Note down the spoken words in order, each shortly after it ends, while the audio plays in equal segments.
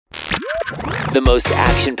The most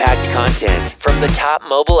action-packed content from the top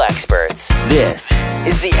mobile experts. This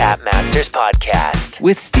is the App Masters Podcast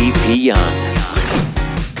with Steve P. Young.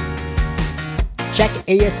 Check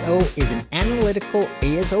ASO is an analytical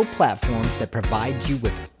ASO platform that provides you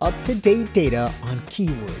with up-to-date data on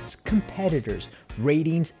keywords, competitors,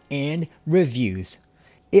 ratings, and reviews.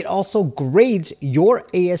 It also grades your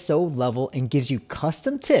ASO level and gives you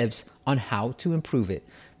custom tips on how to improve it.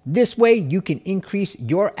 This way, you can increase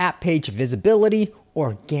your app page visibility,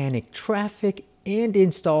 organic traffic, and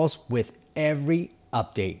installs with every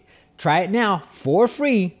update. Try it now for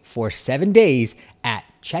free for 7 days at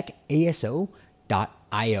checkaso.io.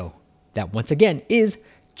 That once again is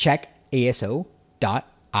checkaso.io.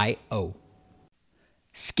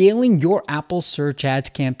 Scaling your Apple search ads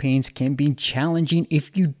campaigns can be challenging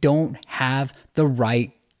if you don't have the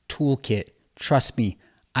right toolkit. Trust me,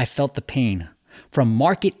 I felt the pain. From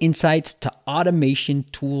market insights to automation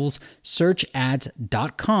tools,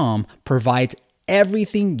 searchads.com provides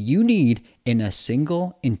everything you need in a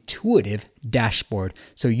single intuitive dashboard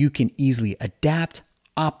so you can easily adapt,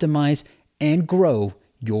 optimize, and grow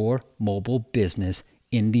your mobile business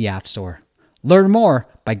in the App Store. Learn more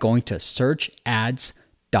by going to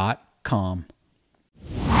searchads.com.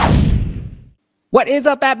 What is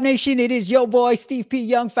up, App Nation? It is your boy, Steve P.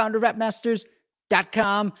 Young, founder of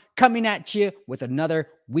AppMasters.com, coming at you with another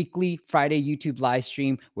weekly Friday YouTube live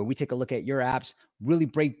stream where we take a look at your apps, really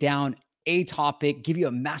break down a topic, give you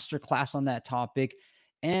a masterclass on that topic,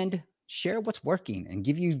 and share what's working and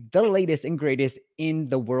give you the latest and greatest in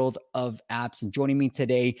the world of apps. And joining me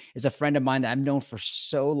today is a friend of mine that I've known for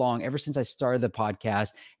so long, ever since I started the podcast,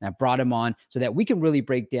 and I brought him on so that we can really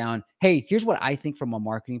break down, hey, here's what I think from a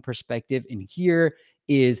marketing perspective, and here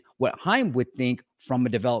is what Chaim would think from a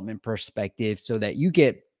development perspective so that you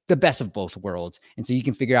get the best of both worlds. And so you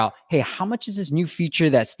can figure out, hey, how much is this new feature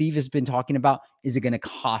that Steve has been talking about? Is it going to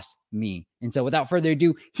cost me? And so without further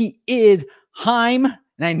ado, he is Chaim, and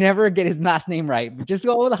I never get his last name right, but just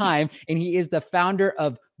go with Chaim. And he is the founder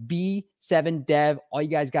of B7Dev. All you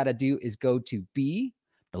guys got to do is go to the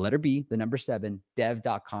letter B, the number 7,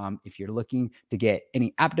 dev.com if you're looking to get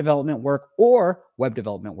any app development work or web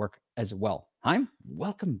development work as well. Chaim,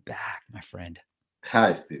 welcome back, my friend.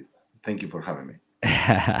 Hi, Steve. Thank you for having me.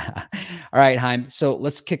 All right, Chaim. So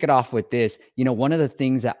let's kick it off with this. You know, one of the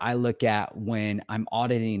things that I look at when I'm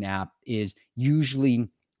auditing an app is usually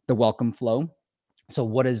the welcome flow. So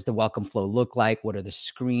what does the welcome flow look like? What are the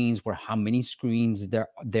screens? How many screens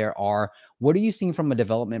there are? What are you seeing from a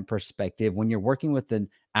development perspective when you're working with an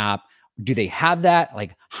app? Do they have that?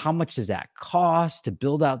 Like, how much does that cost to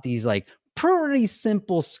build out these like pretty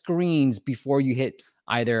simple screens before you hit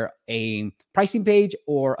either a pricing page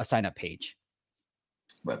or a sign up page?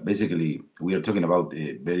 But basically, we are talking about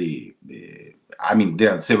there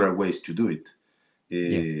are several ways to do it.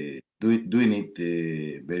 Doing it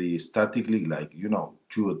very statically, like, 2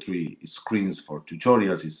 or 3 screens for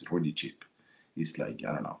tutorials is really cheap. It's like,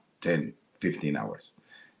 10, 15 hours.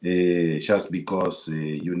 Just because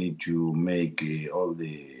you need to make all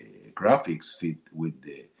the graphics fit with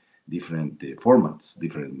the different formats,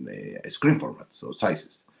 different screen formats or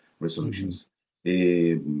sizes, resolutions.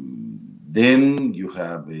 Then you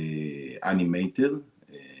have animated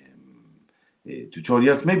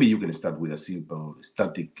tutorials. Maybe you can start with a simple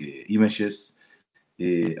static images,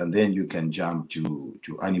 and then you can jump to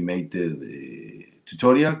animated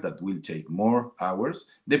tutorial that will take more hours,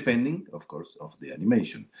 depending, of course, of the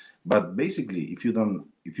animation. But basically, if you don't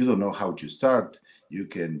know how to start, you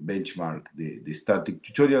can benchmark the static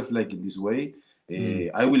tutorials like in this way.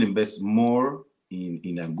 I will invest more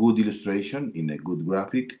in a good illustration, in a good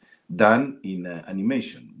graphic, than in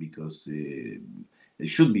animation, because it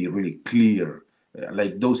should be really clear.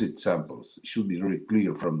 Like those examples, it should be really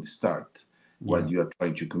clear from the start what you are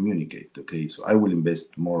trying to communicate. Okay, so I will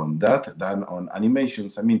invest more on that than on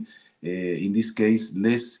animations. I mean, in this case,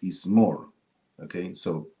 less is more. Okay,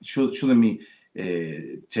 so shouldn't be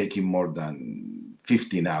taking more than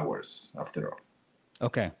 15 hours after all.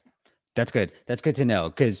 Okay. That's good. That's good to know,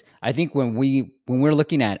 because I think when we're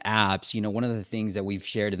looking at apps, one of the things that we've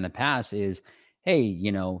shared in the past is, hey,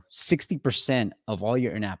 60% of all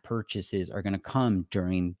your in-app purchases are going to come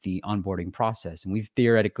during the onboarding process. And we've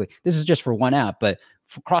theoretically, this is just for one app, but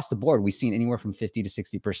across the board, we've seen anywhere from 50 to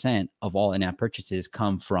 60% of all in-app purchases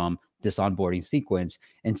come from this onboarding sequence.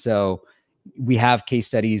 And so we have case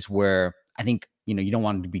studies where I think, you don't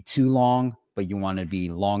want it to be too long, but you want to be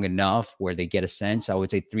long enough where they get a sense. I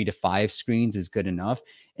would say 3 to 5 screens is good enough.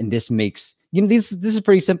 And this makes, this is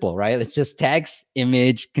pretty simple, right? It's just text,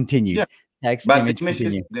 image, continue. Yeah. Text, but image, the images,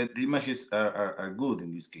 continue. the images are good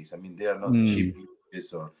in this case. I mean, they are not cheap.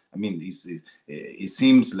 or I mean, it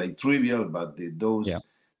seems like trivial, but Yeah. those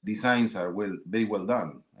designs are very well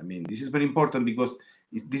done. I mean, this is very important because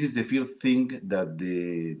this is the first thing that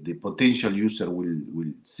the potential user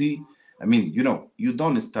will see. I mean, you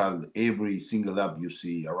don't install every single app you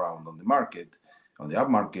see around on the market, on the app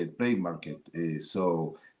market, play market.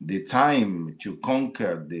 So the time to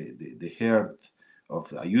conquer the heart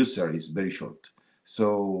of a user is very short.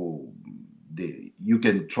 So you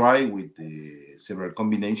can try with several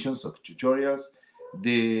combinations of tutorials.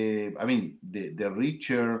 The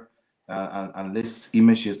richer and less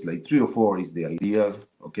images, like 3 or 4 is the ideal.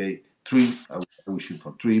 Okay, three. I would shoot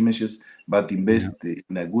for 3 images, but invest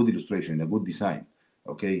in a good illustration, in a good design.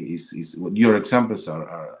 Okay, is what your examples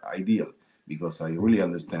are ideal because I really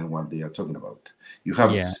understand what they are talking about. You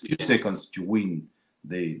have Yeah. few seconds to win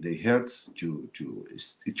the hertz to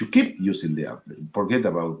keep using the app. Forget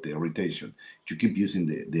about the rotation. To keep using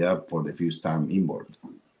the app for the first time inboard.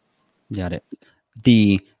 Got it.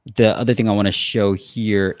 The other thing I want to show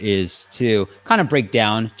here is to kind of break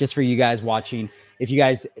down, just for you guys watching. If you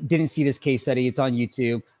guys didn't see this case study, it's on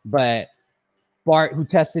YouTube. But Bart, who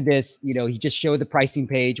tested this, he just showed the pricing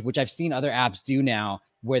page, which I've seen other apps do now,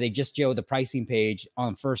 where they just show the pricing page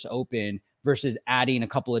on first open versus adding a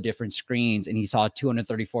couple of different screens. And he saw a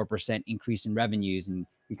 234% increase in revenues. And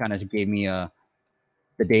he kind of gave me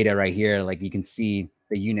the data right here. Like you can see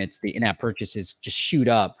the units, the in-app purchases just shoot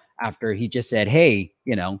up after he just said, hey,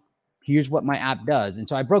 here's what my app does. And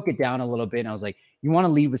so I broke it down a little bit and I was like, you want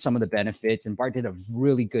to lead with some of the benefits. And Bart did a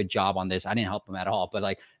really good job on this. I didn't help him at all, but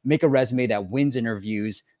like make a resume that wins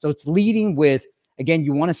interviews. So it's leading with, again,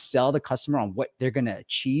 you want to sell the customer on what they're going to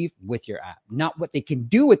achieve with your app, not what they can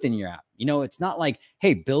do within your app. It's not like,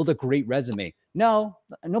 hey, build a great resume. No,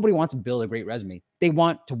 nobody wants to build a great resume. They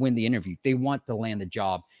want to win the interview. They want to land the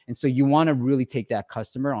job. And so you want to really take that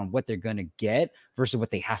customer on what they're going to get versus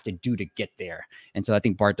what they have to do to get there. And so I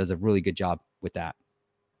think Bart does a really good job with that.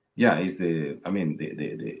 Yeah, it's the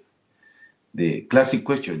classic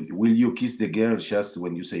question. Will you kiss the girl just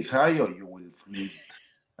when you say hi, or you will flirt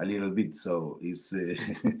a little bit? So it's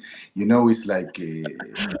it's like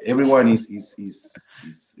everyone is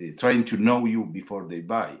trying to know you before they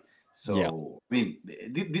buy. So Yeah. I mean,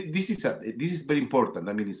 this is very important.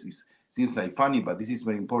 I mean, it seems like funny, but this is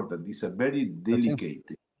very important. It's a very delicate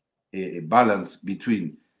balance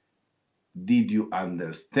between, did you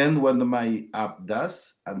understand what my app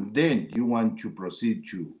does, and then you want to proceed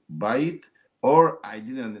to buy it, or I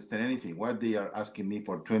didn't understand anything. What they are asking me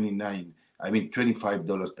for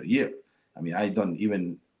 $25 per year. I mean, I don't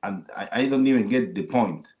even get the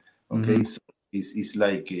point. Okay, Mm-hmm. so it's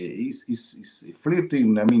like it's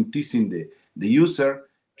flirting. I mean, teasing the user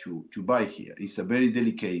to buy here. It's a very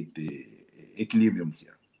delicate equilibrium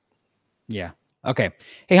here. Yeah. Okay.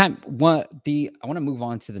 Hey, I want to move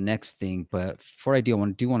on to the next thing, but before I do, I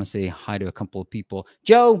want to say hi to a couple of people.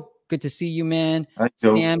 Joe, good to see you, man. Hi,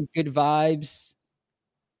 Joe. Sam, good vibes.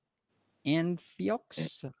 And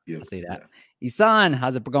Fiox, I'll say that. Yeah. Isan,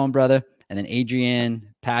 how's it going, brother? And then Adrian,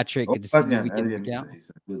 Patrick, good to see you. Adrian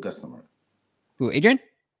is a good customer. Who, Adrian?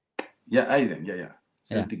 Yeah, Adrian. Yeah.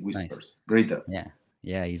 Celtic Whispers. Nice. Great app.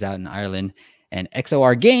 Yeah, he's out in Ireland. And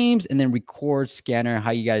XOR Games, and then Record Scanner. How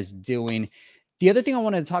you guys doing? The other thing I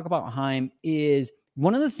wanted to talk about, Haim, is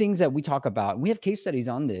one of the things that we talk about, and we have case studies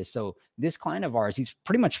on this. So this client of ours, he's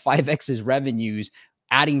pretty much 5x his revenues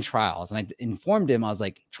adding trials. And I informed him, I was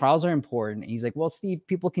like, trials are important. And he's like, well, Steve,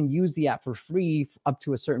 people can use the app for free up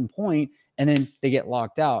to a certain point, and then they get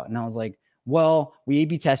locked out. And I was like, well, we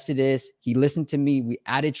A/B tested this. He listened to me. We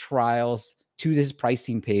added trials to this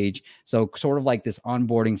pricing page. So sort of like this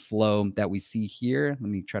onboarding flow that we see here. Let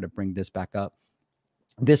me try to bring this back up.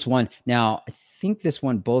 This one, now I think this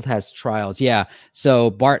one both has trials. Yeah.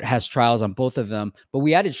 So Bart has trials on both of them, but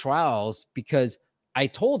we added trials because I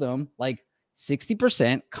told him like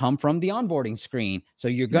 60% come from the onboarding screen. So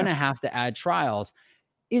you're going to have to add trials.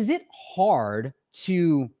 Is it hard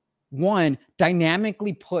to, one,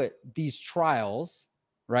 dynamically put these trials,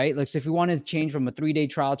 right? Like, so if we want to change from a 3-day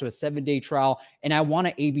trial to a 7-day trial, and I want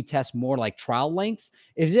to A/B test more like trial lengths,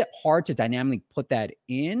 is it hard to dynamically put that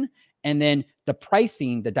in? And then the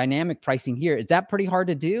pricing, the dynamic pricing here, is that pretty hard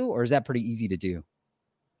to do, or is that pretty easy to do?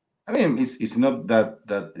 I mean, it's not that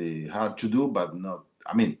hard to do, but not.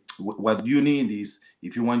 I mean, what you need is,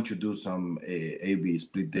 if you want to do some A/B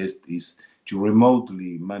split test, is to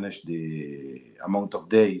remotely manage the amount of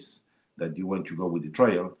days that you want to go with the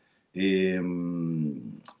trial.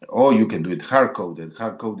 Or you can do it hard-coded.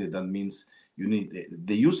 Hard-coded, that means you need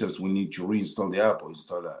the users will need to reinstall the app or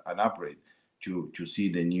install an upgrade. to see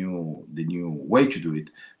the new way to do it.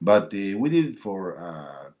 But we did it for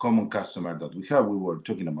a common customer that we have. We were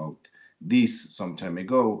talking about this some time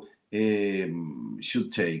ago.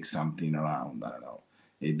 Should take something around, I don't know,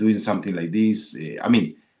 doing something like this. I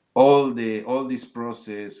mean, all this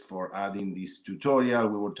process for adding this tutorial,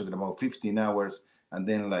 we were talking about 15 hours, and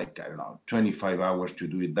then like, I don't know, 25 hours to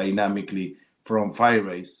do it dynamically from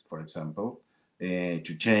Firebase, for example,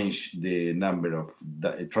 to change the number of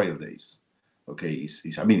trial days. Okay,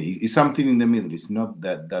 I mean, it's something in the middle. It's not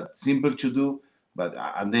that simple to do, but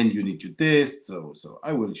and then you need to test. So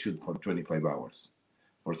I will shoot for 25 hours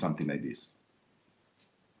or something like this.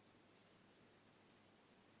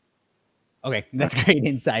 Okay, that's great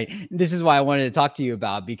insight. This is why I wanted to talk to you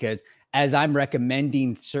about, because as I'm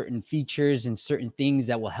recommending certain features and certain things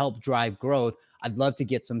that will help drive growth, I'd love to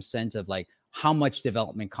get some sense of like how much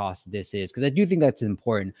development cost this is, because I do think that's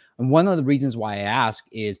important. And one of the reasons why I ask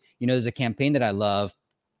is, there's a campaign that I love,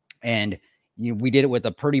 and we did it with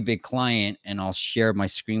a pretty big client, and I'll share my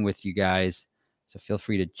screen with you guys. So feel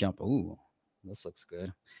free to jump. Ooh, this looks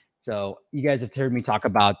good. So you guys have heard me talk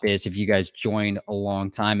about this if you guys joined a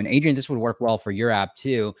long time. And Adrian, this would work well for your app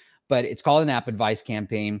too, but it's called an app advice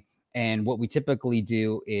campaign. And what we typically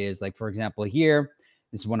do is, like, for example, here,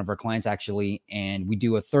 this is one of our clients actually, and we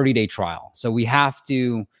do a 30-day trial. So we have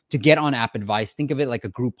to get on app advice, think of it like a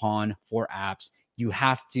Groupon for apps. You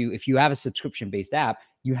have to, if you have a subscription-based app,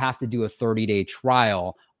 you have to do a 30-day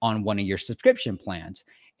trial on one of your subscription plans.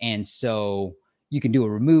 And so you can do a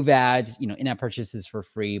remove ads, in-app purchases for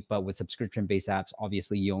free, but with subscription-based apps,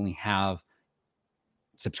 obviously you only have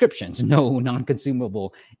subscriptions, no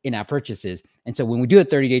non-consumable in-app purchases. And so when we do a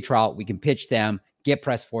 30-day trial, we can pitch them, get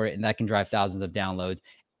press for it, and that can drive thousands of downloads.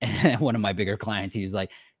 And one of my bigger clients, he's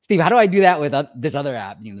like, Steve, how do I do that with this other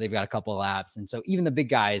app? They've got a couple of apps. And so even the big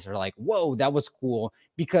guys are like, whoa, that was cool,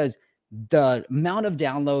 because the amount of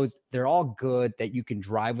downloads, they're all good that you can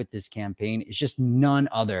drive with this campaign. It's just none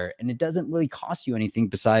other. And it doesn't really cost you anything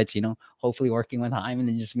besides, hopefully working with Jaime and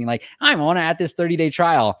then just being like, I want to add this 30-day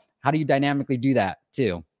trial. How do you dynamically do that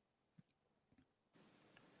too?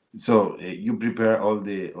 So you prepare all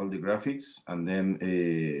the graphics, and then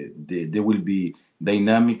there will be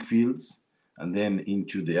dynamic fields, and then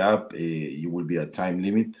into the app you will be a time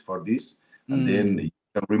limit for this, and then you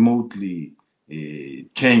can remotely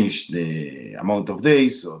change the amount of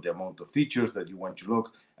days or the amount of features that you want to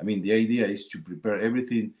lock. I mean, the idea is to prepare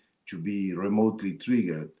everything to be remotely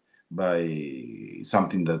triggered by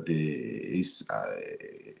something that is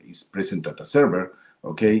present at a server.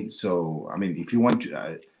 Okay, so I mean, if you want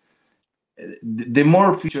to, the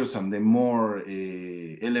more features and the more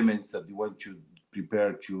elements that you want to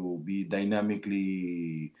prepare to be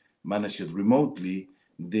dynamically managed remotely,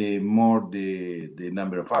 the more the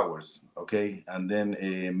number of hours. Okay, and then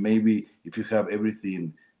maybe if you have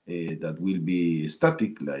everything that will be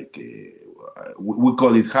static, like we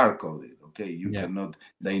call it hard coded. Okay, you cannot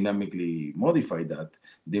dynamically modify that.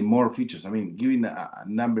 The more features, I mean, giving a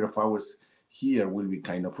number of hours here will be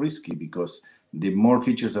kind of risky, because the more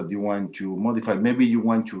features that you want to modify, maybe you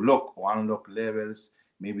want to lock or unlock levels.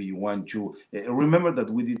 Maybe you want to remember that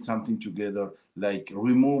we did something together, like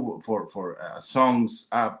remove for songs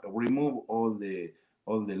app, remove all the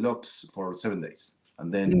locks for 7 days,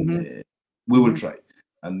 and then we will try,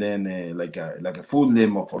 and then like a full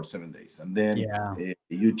demo for 7 days, and then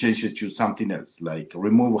you change it to something else, like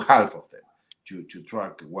remove half of them to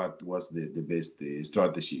track what was the best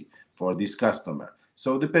strategy for this customer.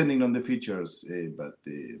 So depending on the features, but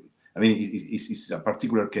I mean, it's a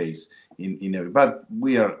particular case in every, but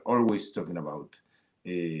we are always talking about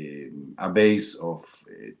a base of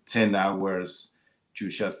 10 hours to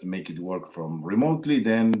just make it work from remotely.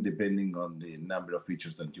 Then depending on the number of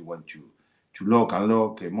features that you want to lock,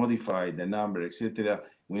 unlock, modify the number, etc.,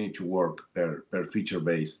 we need to work per feature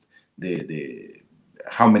based the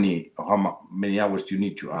how many hours you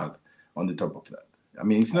need to add on the top of that. I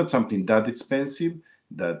mean, it's not something that expensive,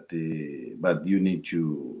 that but you need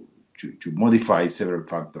to modify several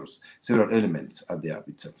factors, several elements at the app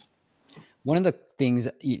itself. One of the things,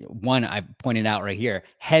 one I pointed out right here,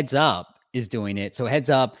 Heads Up is doing it. So Heads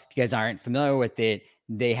Up, if you guys aren't familiar with it,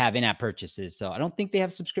 they have in-app purchases. So I don't think they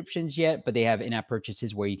have subscriptions yet, but they have in-app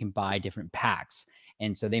purchases where you can buy different packs.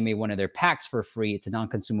 And so they made one of their packs for free. It's a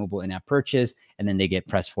non-consumable in-app purchase, and then they get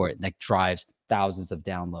press for it. That drives thousands of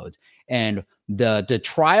downloads. And the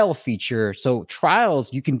trial feature, so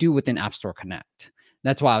trials you can do within App Store Connect.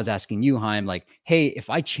 That's why I was asking you, Jaime, like, hey, if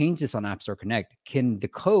I change this on App Store Connect, can the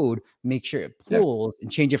code make sure it pulls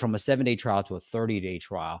and change it from a 7-day trial to a 30-day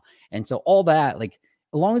trial? And so all that, like,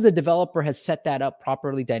 as long as the developer has set that up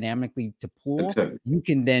properly dynamically to pull, you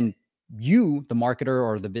can then you, the marketer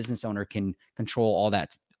or the business owner, can control all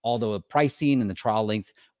that, all the pricing and the trial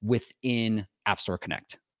lengths within App Store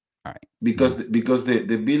Connect. All right. Because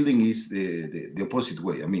the building is the opposite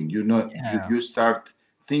way. I mean, you start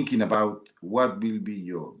thinking about what will be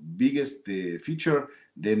your biggest feature.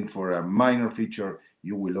 Then for a minor feature,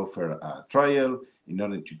 you will offer a trial in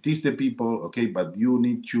order to teach the people. Okay, but you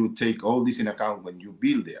need to take all this in account when you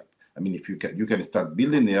build the app. I mean, if you can start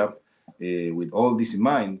building the app with all this in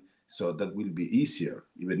mind, so that will be easier,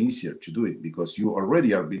 even easier to do it, because you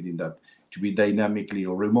already are building that to be dynamically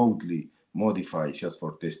or remotely modified just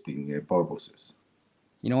for testing purposes.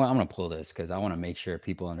 You know what? I'm gonna pull this because I want to make sure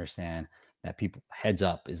people understand that people heads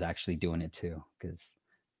up is actually doing it too. Because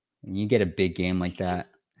when you get a big game like that,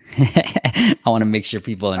 I want to make sure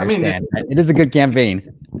people understand that it is a good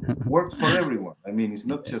campaign. Works for everyone. I mean, it's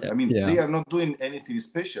not just. I mean, they are not doing anything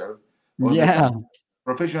special.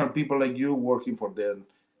 Professional people like you working for them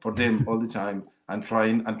all the time and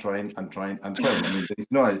trying. I mean, there is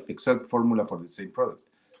no exact formula for the same product,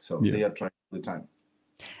 so they are trying all the time.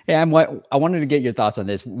 Yeah, I wanted to get your thoughts on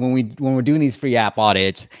this. When we're doing these free app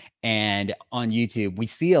audits and on YouTube, we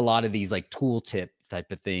see a lot of these like tooltip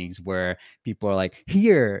type of things where people are like,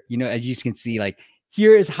 here, as you can see, like,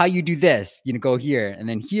 here is how you do this, go here. And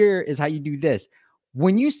then here is how you do this.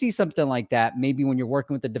 When you see something like that, maybe when you're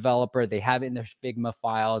working with the developer, they have it in their Figma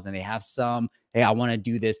files and they have hey, I want to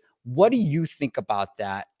do this. What do you think about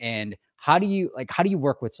that? And how do you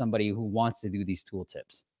work with somebody who wants to do these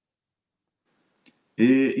tooltips?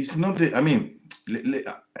 It's not. I mean,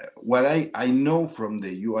 what I know from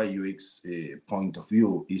the UI UX point of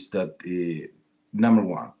view is that number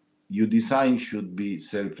one, your design should be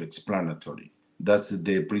self-explanatory. That's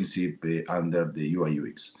the principle under the UI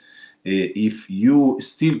UX. If you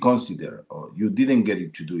still consider or you didn't get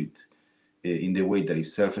it to do it in the way that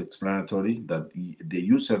is self-explanatory, that the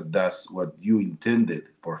user does what you intended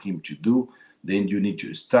for him to do, then you need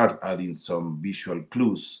to start adding some visual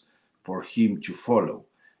clues for him to follow.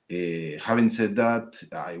 Having said that,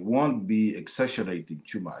 I won't be exaggerating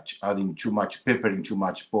too much, adding too much, peppering too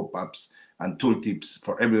much pop-ups and tooltips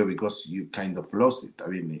for everywhere, because you kind of lost it. I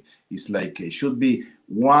mean, it's like it should be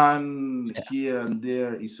one here and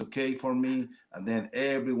there is okay for me, and then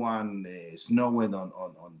everyone snowing on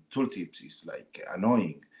tooltips is like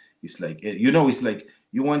annoying. It's like it's like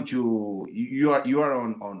you want to you are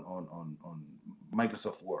on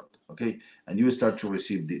Microsoft Word, okay, and you start to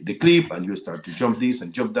receive the clip, and you start to jump this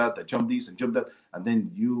and jump that, and jump this and jump that, and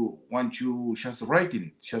then you want to just write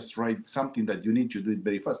something that you need to do it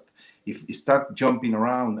very fast. If you start jumping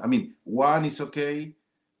around, I mean, one is okay,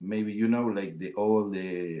 maybe like the old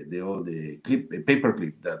clip, paper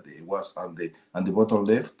clip that was on the bottom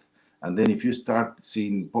left, and then if you start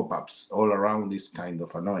seeing pop-ups all around, is kind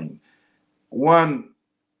of annoying. One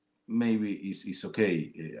maybe is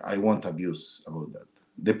okay. I won't abuse about that.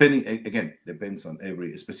 Depends on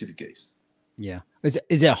every specific case. Yeah.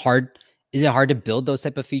 Is it hard? Is it hard to build those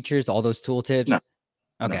type of features, all those tooltips? No.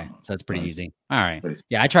 Okay. No. So it's pretty easy. All right.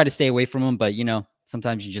 Yeah. I try to stay away from them, but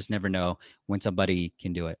sometimes you just never know when somebody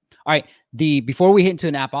can do it. All right. Before we hit into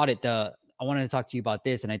an app audit, I wanted to talk to you about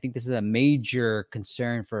this. And I think this is a major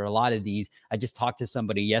concern for a lot of these. I just talked to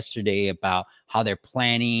somebody yesterday about how they're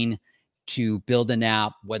planning to build an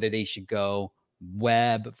app, whether they should go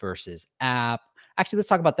web versus app. Actually, let's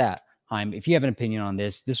talk about that. Chaim, if you have an opinion on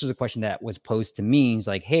this was a question that was posed to me. It's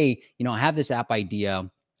like, hey, I have this app idea.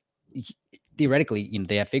 Theoretically,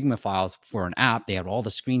 they have Figma files for an app. They have all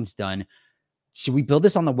the screens done. Should we build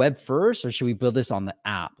this on the web first, or should we build this on the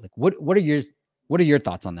app? Like, what are your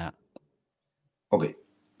thoughts on that? Okay.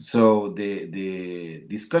 So the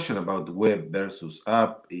discussion about web versus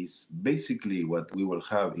app is basically what we will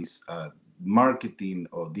have is a marketing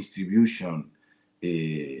or distribution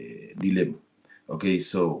dilemma. Okay,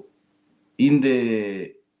 so in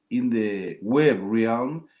the web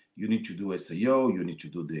realm, you need to do SEO, you need to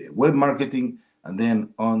do the web marketing, and then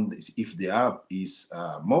if the app is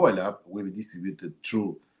a mobile app, will be distributed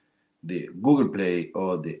through the Google Play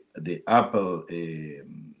or the Apple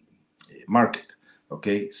market.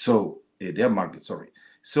 Okay, so their market, sorry.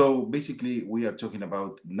 So basically, we are talking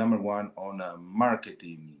about number one on a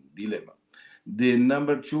marketing dilemma. The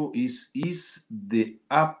number two is the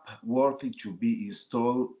app worthy to be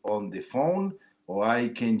installed on the phone, or I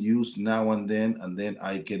can use now and then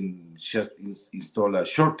I can just install a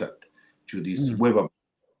shortcut to this web app.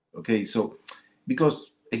 Okay, so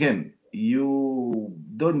because again, you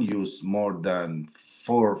don't use more than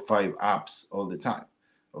 4 or 5 apps all the time.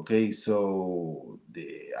 Okay, so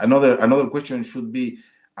another question should be,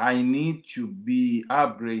 I need to be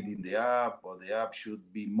upgrading the app, or the app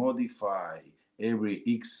should be modified every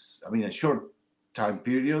a short time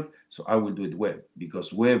period. So I will do it web,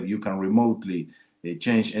 because web you can remotely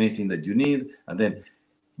change anything that you need, and then.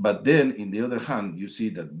 But then, in the other hand, you see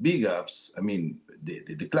that big apps. I mean,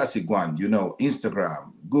 the classic one,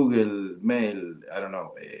 Instagram, Google Mail. I don't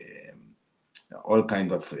know, all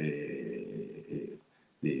kind of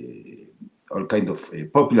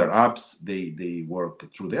popular apps. They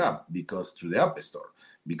work through the app, because through the app store,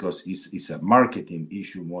 because it's a marketing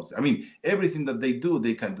issue. Everything that they do,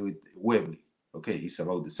 they can do it webly. Okay, it's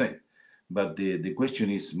about the same. But the question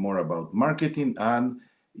is more about marketing, and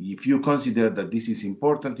if you consider that this is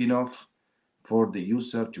important enough for the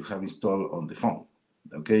user to have installed on the phone.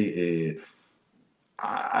 Okay,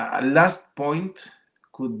 a last point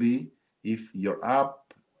could be if your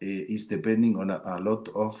app is depending on a lot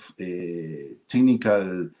of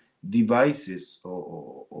technical devices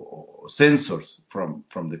or sensors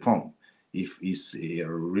from the phone. If it's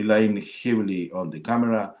relying heavily on the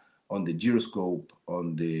camera, on the gyroscope,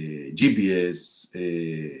 on the GPS,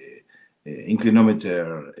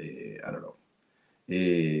 inclinometer, I don't know,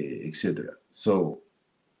 etc. So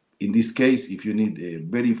in this case, if you need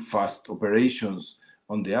very fast operations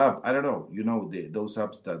on the app, I don't know, those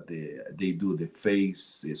apps that they do the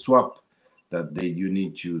face swap, that you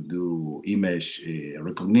need to do image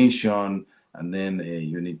recognition, and then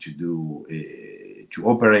you need to do to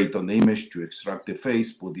operate on the image to extract the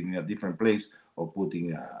face, put it in a different place, or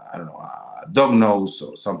putting I don't know, a dog nose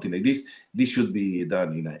or something like this. This should be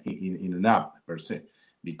done in an app per se,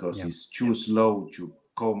 because it's too slow to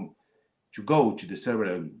go to the server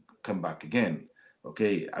and come back again.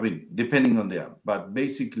 Okay, depending on the app, but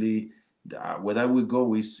basically what I will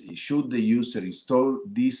go is, should the user install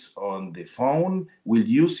this on the phone, will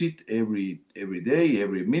use it every day,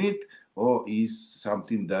 every minute, or is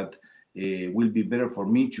something that will be better for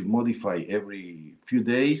me to modify every few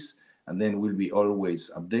days, and then will be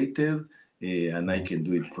always updated, and I can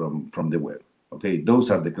do it from the web. Okay,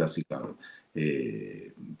 those are the classical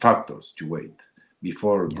factors to wait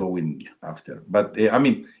before going after. But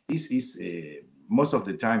it's most of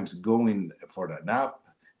the times going for an app,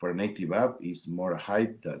 for a native app, is more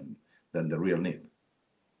hype than the real need.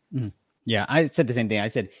 Yeah, I said the same thing. I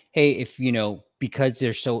said, hey, if because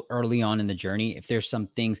they're so early on in the journey, if there's some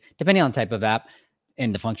things, depending on the type of app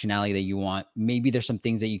and the functionality that you want, maybe there's some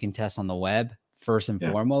things that you can test on the web first and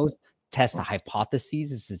foremost. Test the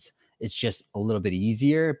hypotheses. It's just a little bit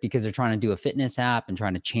easier, because they're trying to do a fitness app and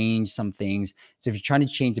trying to change some things. So if you're trying to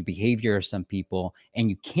change the behavior of some people, and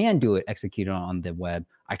you can do it executed on the web,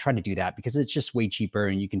 I try to do that because it's just way cheaper,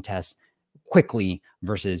 and you can test quickly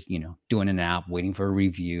versus doing an app, waiting for a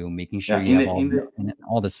review, making sure you have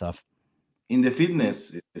all this stuff. In the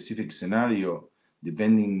fitness specific scenario,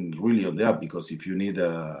 depending really on the app, because if you need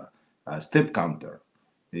a step counter,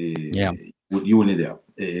 you will need the app.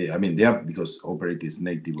 The app, because Operate is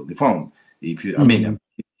native on the phone. If you, if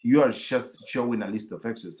you are just showing a list of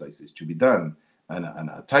exercises to be done, and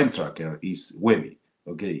a time tracker is webby.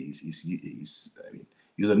 Okay,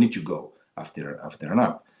 you don't need to go after an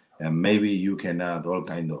app, and maybe you can add all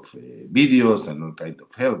kind of videos and all kind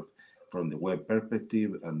of help from the web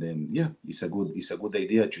perspective, and then it's a good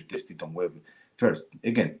idea to test it on web first.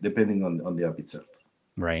 Again, depending on the app itself.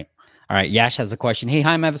 Right. All right. Yash has a question. Hey,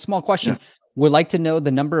 Jaime, I have a small question. Would like to know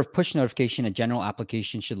the number of push notification a general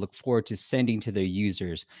application should look forward to sending to their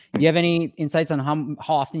users. Do you have any insights on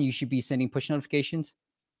how often you should be sending push notifications?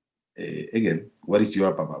 Again, what is your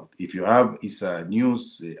app about? If your app is a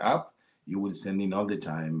news app, you will send in all the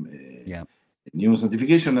time news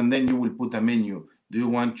notification, and then you will put a menu. Do you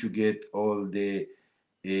want to get all the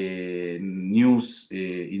news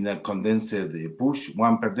in a condensed push,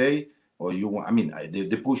 one per day? Or you want,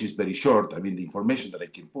 the push is very short. The information that I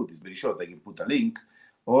can put is very short. I can put a link,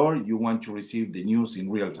 or you want to receive the news in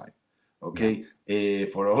real time. Okay.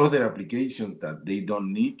 For other applications that they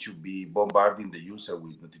don't need to be bombarding the user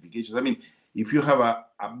with notifications. If you have a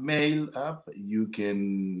mail app, the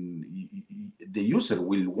user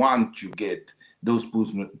will want to get those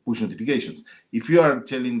push notifications. If you are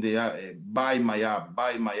telling the buy my app,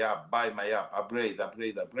 upgrade,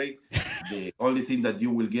 the only thing that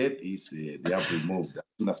you will get is the app removed as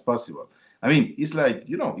soon as possible. It's like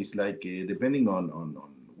depending on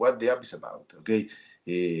what the app is about. Okay,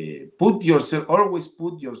 always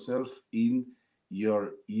put yourself in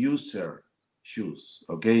your user shoes.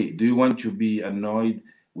 Okay, do you want to be annoyed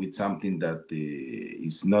with something that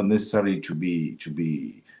is not necessary to be?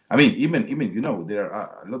 Even there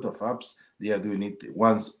are a lot of apps. They are doing it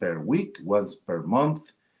once per week, once per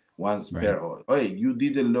month, once per. Hey, you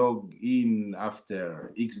didn't log in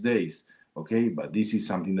after X days. Okay, but this is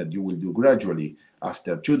something that you will do gradually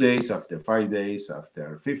after 2 days, after 5 days,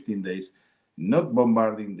 after 15 days, not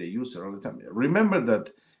bombarding the user all the time. Remember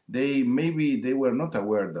that maybe they were not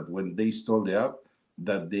aware that when they install the app,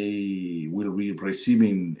 that they will be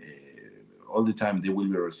receiving all the time. They will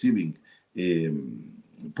be receiving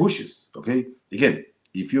pushes. Okay, again,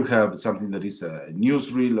 if you have something that is a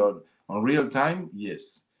newsreel on real time,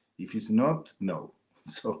 yes. If it's not, no.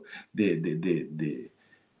 So the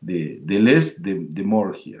less, the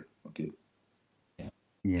more here. Okay.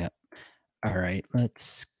 Yeah. All right.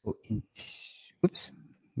 Let's go into. Oops.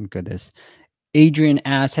 Let me go this. Adrian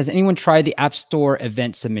asks, has anyone tried the App Store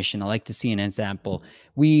event submission? I like to see an example.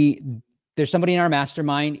 There's somebody in our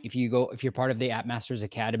mastermind. If you're part of the App Masters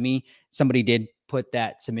Academy, somebody did put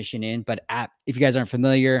that submission in. But if you guys aren't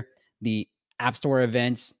familiar, the App Store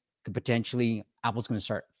events could potentially, Apple's going to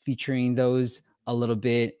start featuring those a little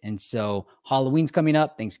bit. And so Halloween's coming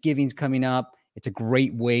up, Thanksgiving's coming up. It's a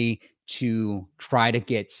great way to try to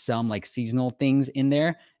get some like seasonal things in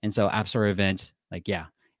there. And so App Store events, like, yeah,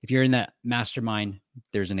 if you're in that mastermind,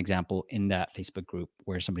 there's an example in that Facebook group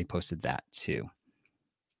where somebody posted that too.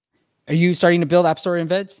 Are you starting to build App Store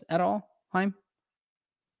events at all, Haim?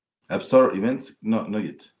 App Store events? No, not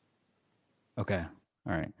yet. Okay.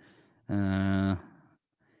 All right.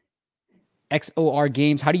 XOR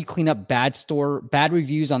Games, how do you clean up bad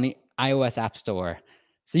reviews on the iOS App Store?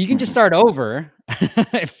 So you can just start over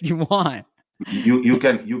if you want. You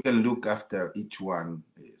can look after each one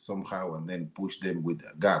somehow and then push them with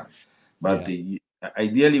a gun. But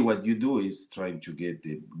ideally, what you do is trying to get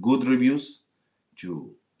the good reviews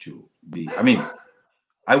to be. I mean,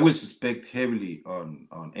 I will suspect heavily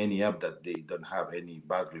on any app that they don't have any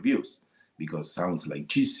bad reviews, because sounds like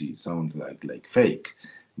cheesy, sounds like fake.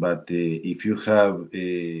 But if you have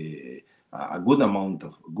a good amount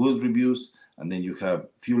of good reviews, and then you have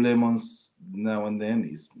few lemons now and then,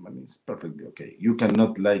 it's perfectly okay. You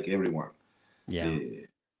cannot like everyone. Yeah.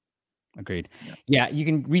 Agreed. Yeah, you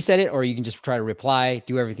can reset it, or you can just try to reply,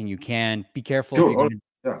 do everything you can. Be careful. Sure.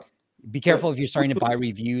 Be careful if you're starting to buy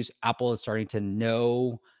reviews. Apple is starting to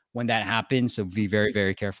know when that happens. So be very,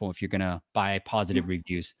 very careful if you're going to buy positive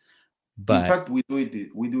reviews. But in fact, we do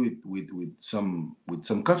it with some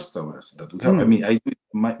customers that we have. I mean, I do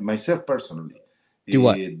it myself personally. Do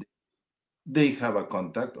what? They have a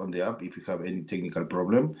contact on the app. If you have any technical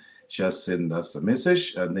problem, just send us a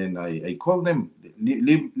message, and then I call them.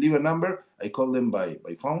 Leave a number. I call them by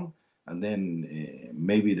phone, and then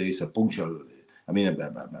maybe there is a punctual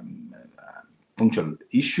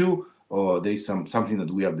issue, or there is something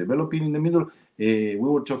that we are developing in the middle. We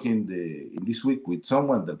were talking this week with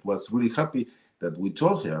someone that was really happy that we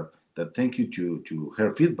told her that thank you to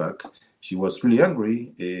her feedback. She was really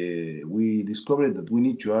angry. We discovered that we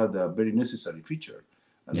need to add a very necessary feature.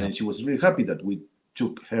 And then she was really happy that we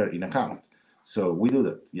took her in account. So we do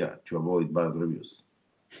that, to avoid bad reviews.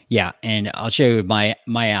 Yeah, and I'll show you my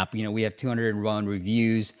app. We have 201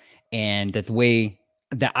 reviews, and the way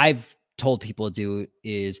that I've told people to do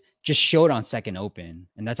is just show it on second open.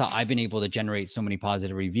 And that's how I've been able to generate so many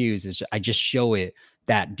positive reviews, is I just show it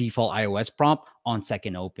that default iOS prompt on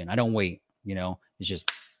second open. I don't wait, it's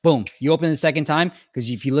just boom, you open the second time. Because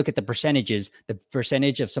if you look at the percentages, the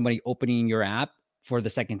percentage of somebody opening your app for the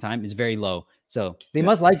second time is very low. So they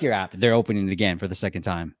must like your app if they're opening it again for the second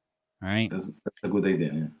time. All right. That's a good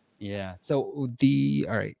idea. Yeah. So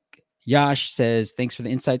all right. Yash says, thanks for the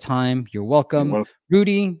insight time. You're welcome.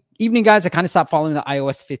 Rudy, evening, guys. I kind of stopped following the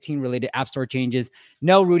iOS 15 related App Store changes.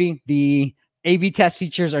 No, Rudy, the A/B test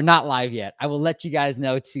features are not live yet. I will let you guys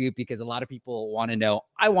know too, because a lot of people want to know.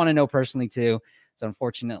 I want to know personally too. So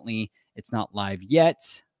unfortunately, it's not live yet.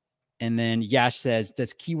 And then Yash says,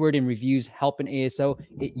 does keyword and reviews help in ASO?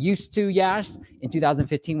 It used to, Yash, in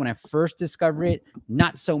 2015 when I first discovered it.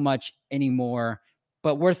 Not so much anymore,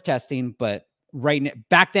 but worth testing. But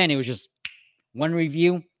back then, it was just one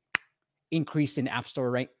review, increase in App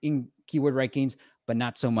Store in keyword rankings, but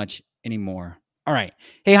not so much anymore. All right.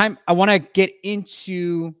 Hey, Haim, I want to get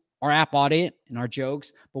into our app audit and our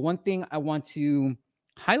jokes. But one thing I want to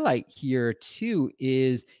highlight here too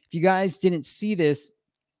is, if you guys didn't see this,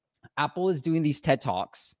 Apple is doing these TED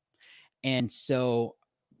Talks. And so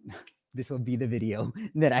this will be the video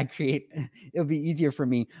that I create. It'll be easier for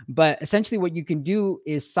me. But essentially what you can do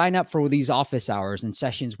is sign up for these office hours and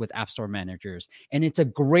sessions with App Store managers. And it's a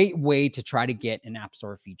great way to try to get an App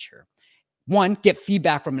Store feature. One, get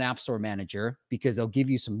feedback from an App Store manager, because they'll give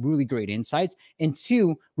you some really great insights. And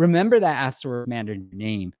two, remember that App Store manager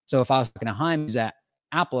name. So if I was talking to Haim, who's at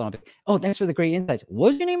Apple, and I'll be like, oh, thanks for the great insights.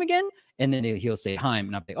 What's your name again? And then he'll say Haim,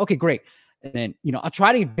 and I'll be like, okay, great. And then, I'll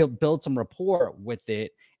try to build some rapport with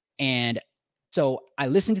it. And so I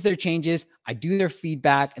listen to their changes, I do their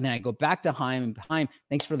feedback, and then I go back to Haim. And Haim,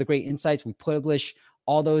 thanks for the great insights. We publish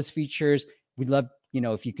all those features. We'd love,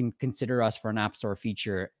 if you can consider us for an App Store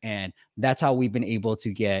feature. And that's how we've been able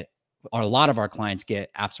to get, or a lot of our clients get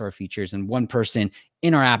App Store features. And one person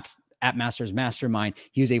in our App Masters Mastermind,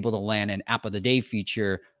 he was able to land an App of the Day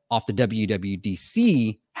feature off the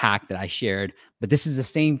WWDC hack that I shared. But this is the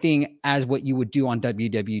same thing as what you would do on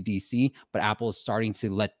WWDC, but Apple is starting to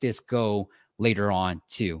let this go later on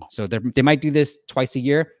too. So they might do this twice a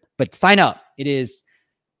year, but sign up. It is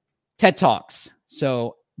TED Talks.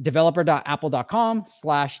 So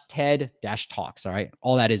developer.apple.com/TED-Talks. All right.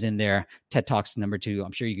 All that is in there. TED Talks #2.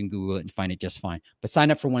 I'm sure you can Google it and find it just fine. But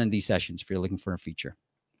sign up for one of these sessions if you're looking for a feature.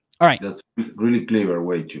 All right. That's a really clever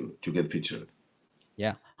way to get featured.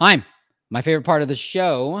 Yeah. Haim, my favorite part of the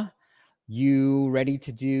show. You ready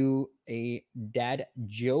to do a dad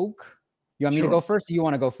joke? You want me to go first, or you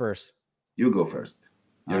want to go first? You go first.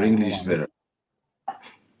 Your English is better.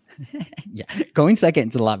 Yeah, going second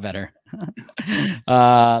is a lot better.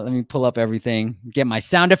 Let me pull up everything, get my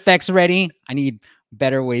sound effects ready. I need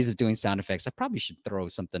better ways of doing sound effects. I probably should throw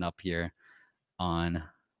something up here on,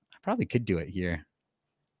 I probably could do it here.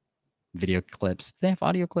 Video clips. They have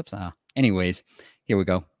audio clips. Anyways, here we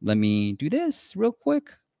go. Let me do this real quick.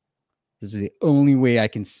 This is the only way I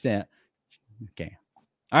can set. Okay.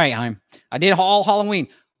 All right, Haim. I did all Halloween.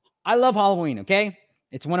 I love Halloween, okay?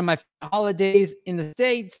 It's one of my holidays in the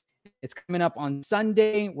States. It's coming up on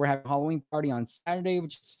Sunday. We're having a Halloween party on Saturday,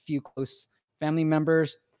 which is a few close family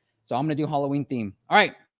members. So I'm going to do Halloween theme. All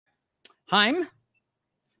right. Haim.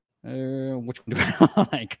 Which one do I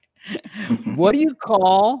like? What do you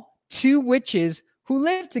call two witches who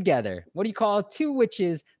live together? What do you call two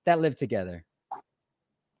witches that live together?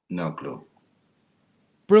 No clue.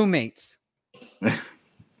 Broommates.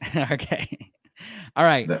 Okay. All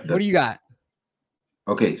right. What do you got?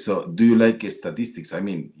 Okay. So do you like statistics? I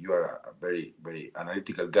mean, you are a very, very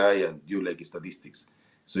analytical guy and you like statistics.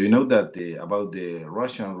 So you know that about the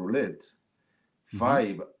Russian roulette,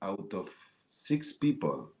 5 out of 6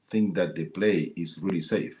 people think that the play is really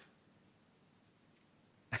safe.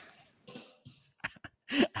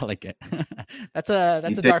 I like it. That's a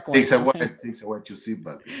dark one. Takes a while to see,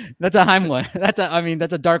 but that's a Haim one. That's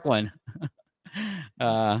a dark one.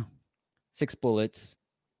 6 bullets.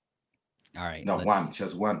 All right. No,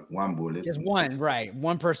 just one bullet. Just one, right?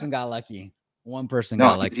 One person got lucky.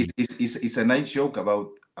 Got lucky. It's a nice joke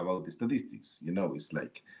about the statistics. It's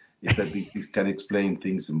like statistics can explain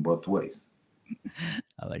things in both ways.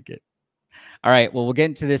 I like it. All right. Well, we'll get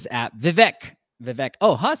into this app. Vivek.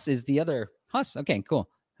 Oh, Huss is the other. Huss. Okay, cool.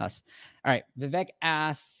 Huss. All right. Vivek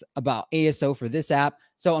asks about ASO for this app.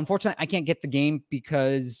 So unfortunately, I can't get the game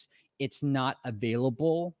because it's not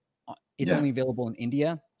available. It's only available in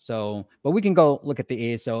India. So, but we can go look at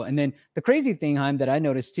the ASO. And then the crazy thing, Haim, that I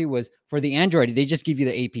noticed too was for the Android, they just give you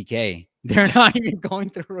the APK. They're not even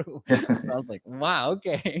going through. So I was like, wow,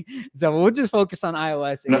 okay. So we'll just focus on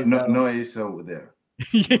iOS. No ASO there.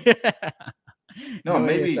 Yeah. No,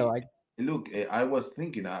 maybe. ASO. Look, I was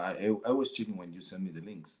thinking, I was checking when you sent me the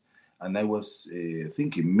links, and I was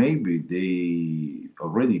thinking maybe they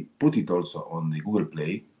already put it also on the Google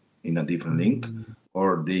Play in a different link,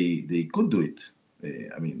 or they could do it.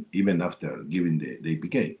 I mean, even after giving the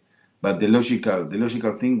APK. But the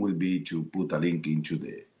logical thing will be to put a link into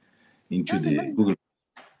the Google.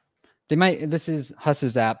 They might. This is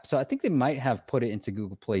Huss's app, so I think they might have put it into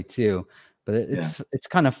Google Play too. But it's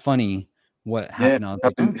kind of funny what happened.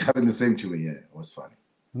 Yeah, happened the same to me. Yeah, it was funny.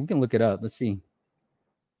 We can look it up. Let's see.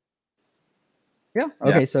 Yeah.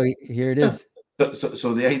 Okay. Yeah. So here it is.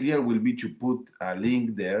 So the idea will be to put a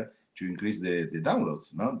link there to increase the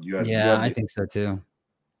downloads. No. I think so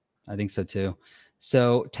too.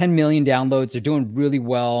 So 10 million downloads. They're doing really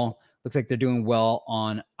well. Looks like they're doing well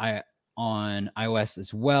on iOS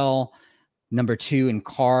as well. #2 in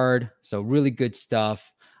card. So really good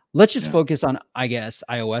stuff. Let's just focus on, I guess,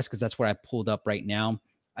 iOS, because that's what I pulled up right now.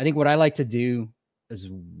 I think what I like to do is,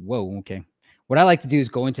 what I like to do is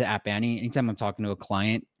go into App Annie. Anytime I'm talking to a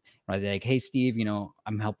client, right? They're like, hey, Steve,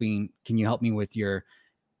 I'm helping. Can you help me with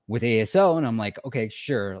ASO? And I'm like, okay,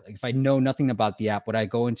 sure. Like, if I know nothing about the app, what I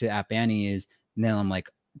go into App Annie is, and then I'm like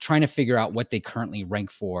trying to figure out what they currently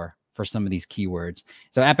rank for some of these keywords.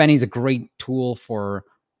 So App Annie is a great tool for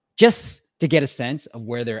just to get a sense of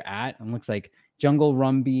where they're at. And it looks like Jungle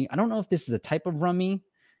Rummy. I don't know if this is a type of Rummy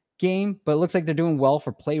game, but it looks like they're doing well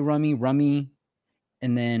for Play Rummy,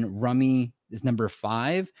 and then Rummy is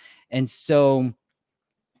 #5. And so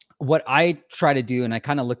what I try to do, and I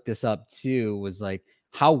kind of looked this up too, was like,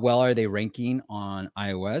 how well are they ranking on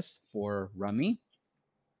iOS for Rummy?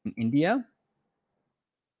 in India.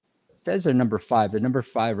 It says they're number 5. They're number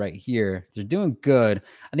 5 right here. They're doing good.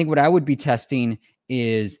 I think what I would be testing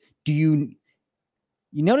is, do you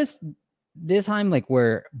notice this time, like,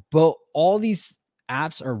 where all these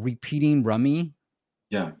apps are repeating Rummy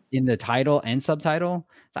in the title and subtitle?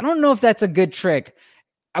 So I don't know if that's a good trick.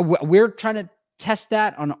 We're trying to test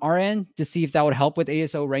that on our end to see if that would help with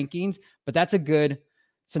ASO rankings, but that's a good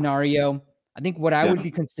scenario. I think what I would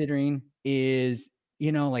be considering is,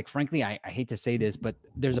 like, frankly, I hate to say this, but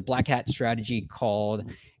there's a black hat strategy called,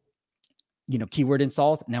 keyword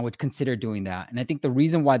installs, and I would consider doing that. And I think the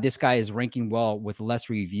reason why this guy is ranking well with less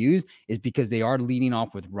reviews is because they are leading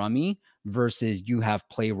off with Rummy versus you have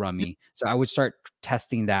Play Rummy. So I would start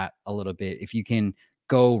testing that a little bit. If you can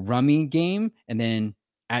go Rummy game and then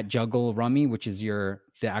at Juggle Rummy, which is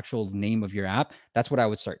the actual name of your app, that's what I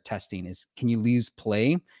would start testing is, can you lose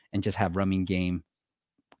Play and just have Rummy game,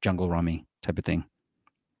 Jungle Rummy type of thing.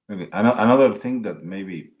 Okay. Another thing that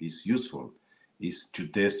maybe is useful is to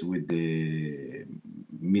test with the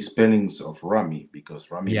misspellings of Rummy, because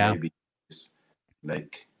Rummy maybe is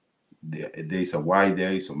like there's a Y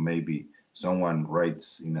there, so maybe someone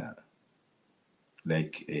writes in a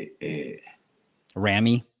like a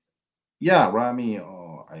Rammy. Yeah, Rummy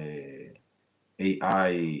or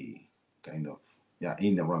AI kind of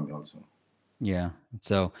in the Rummy also. Yeah.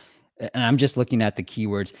 So, and I'm just looking at the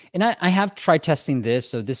keywords, and I have tried testing this.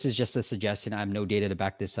 So this is just a suggestion. I have no data to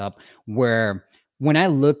back this up. Where when I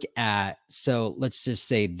look at, so let's just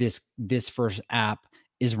say this first app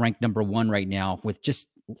is ranked number 1 right now with just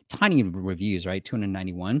tiny reviews, right?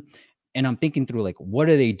 291. And I'm thinking through, like, what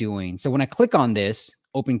are they doing? So when I click on this,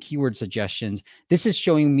 open keyword suggestions, this is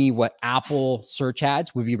showing me what Apple search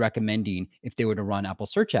ads would be recommending if they were to run Apple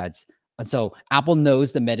search ads. And so Apple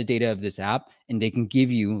knows the metadata of this app, and they can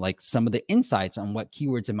give you, like, some of the insights on what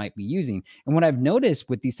keywords it might be using. And what I've noticed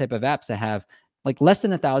with these type of apps that have like less than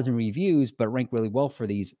 1,000 reviews, but rank really well for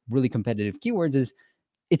these really competitive keywords, is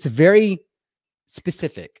it's very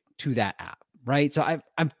specific to that app, right? So I've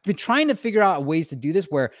been trying to figure out ways to do this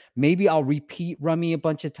where maybe I'll repeat Rummy a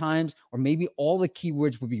bunch of times, or maybe all the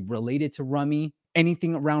keywords would be related to Rummy,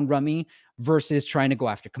 anything around Rummy, versus trying to go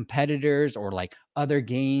after competitors or like other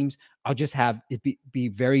games. I'll just have it be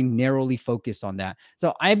very narrowly focused on that.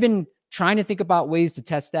 So I've been trying to think about ways to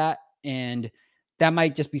test that, and that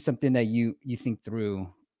might just be something that you think through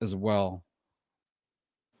as well.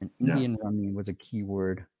 And Indian Rummy was a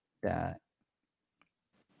keyword that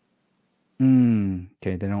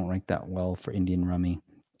okay, they don't rank that well for Indian Rummy.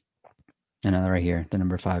 Another right here, the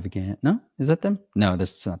number 5 again. No, is that them? No,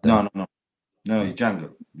 this is not them. No, it's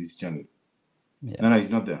Jungle. This is Jungle. Yeah. No, it's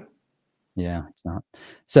not there. Yeah, it's not.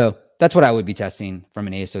 So that's what I would be testing from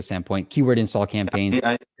an ASO standpoint. Keyword install campaigns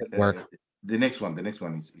work. The next one is the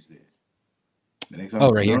next one.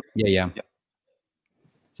 Oh, right here. Yeah.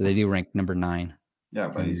 So they do rank number 9. Yeah,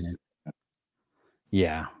 but it's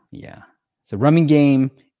yeah. So Rummy game,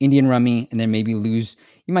 Indian Rummy, and then maybe you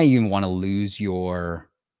might even want to lose your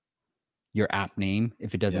app name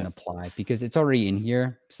if it doesn't apply, because it's already in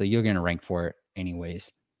here. So you're going to rank for it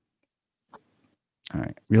anyways. All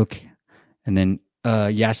right. And then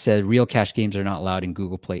Yash said real cash games are not allowed in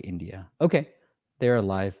Google Play India. Okay. They're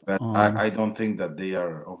alive. But I don't think that they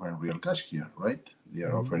are offering real cash here, right? They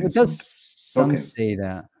are offering some say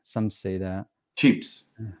that. Some say that. Chips.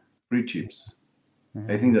 Free chips.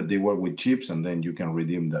 I think that they work with chips, and then you can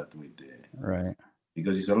redeem that with right.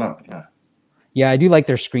 Because it's allowed. Yeah, I do like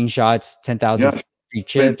their screenshots. 10,000 free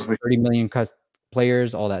chips, 30 million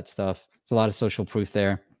players, all that stuff. It's a lot of social proof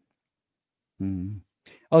there.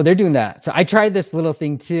 Oh, they're doing that. So I tried this little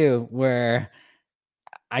thing too, where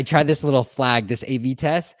I tried this little flag, this A/B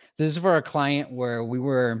test. This is for a client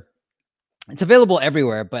where it's available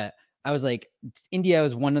everywhere, but I was like, India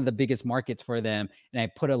was one of the biggest markets for them, and I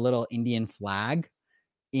put a little Indian flag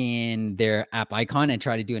in their app icon and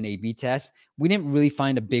tried to do an A/B test. We didn't really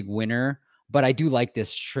find a big winner, but I do like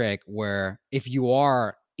this trick where if you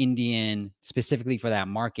are Indian specifically for that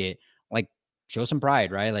market, like, show some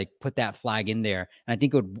pride, right? Like, put that flag in there. And I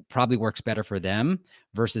think it would probably works better for them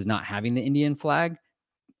versus not having the Indian flag,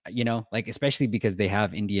 like, especially because they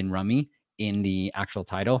have Indian Rummy in the actual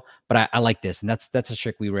title. But I like this. And that's a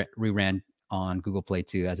trick we ran on Google Play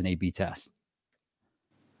too as an A/B test.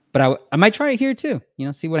 But I might try it here too,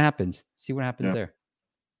 see what happens. See what happens there.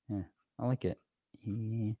 Yeah, I like it.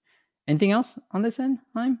 Anything else on this end,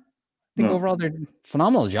 Haim? I think overall they're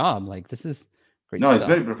phenomenal job. Like, this is great stuff. It's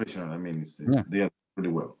very professional. I mean, they are really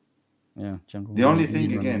well. Yeah. The only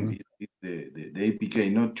thing, again, is the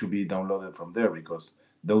APK not to be downloaded from there, because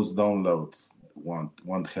those downloads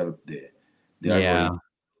won't help the algorithm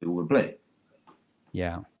Google Play.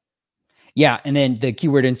 Yeah. Yeah, and then the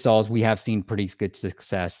keyword installs, we have seen pretty good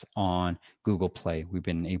success on Google Play. We've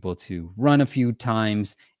been able to run a few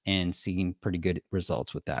times and seen pretty good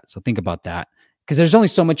results with that. So think about that, because there's only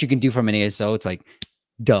so much you can do from an ASO. It's like,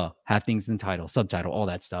 duh, have things in the title, subtitle, all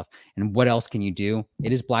that stuff. And what else can you do?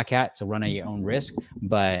 It is Black Hat, so run at your own risk,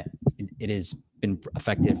 but it has been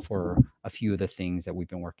effective for a few of the things that we've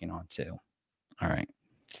been working on too. All right.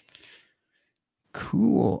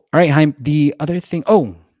 Cool. All right, Haim. The other thing,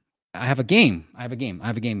 I have a game,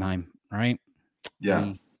 Haim. All right. Yeah.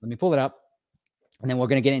 Let me pull it up. And then we're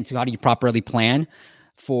going to get into how do you properly plan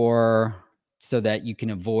so that you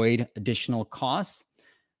can avoid additional costs.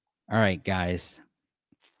 All right, guys.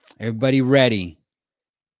 Everybody ready?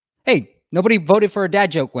 Hey, nobody voted for a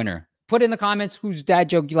dad joke winner. Put in the comments whose dad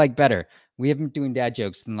joke you like better. We haven't been doing dad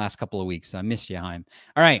jokes in the last couple of weeks, so I miss you, Haim.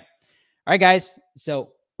 All right, guys.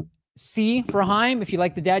 So C for Haim, if you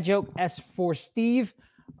like the dad joke. S for Steve.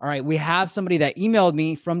 All right, we have somebody that emailed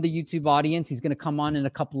me from the YouTube audience. He's going to come on in a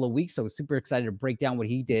couple of weeks, so super excited to break down what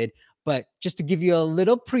he did. But just to give you a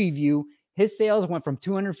little preview, his sales went from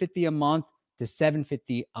 $250 a month to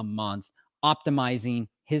 $750 a month, optimizing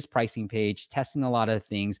his pricing page, testing a lot of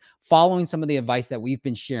things, following some of the advice that we've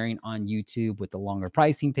been sharing on YouTube with the longer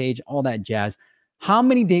pricing page, all that jazz. How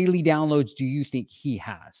many daily downloads do you think he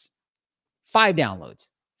has? 5 downloads,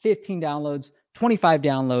 15 downloads, 25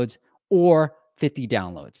 downloads, or 50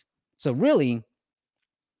 downloads? So really,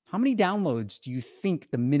 how many downloads do you think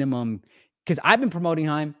the minimum? Because I've been promoting,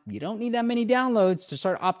 Haim, you don't need that many downloads to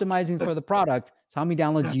start optimizing for the product. So how many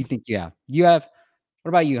downloads do you think you have? What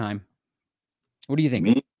about you, Haim? What do you think?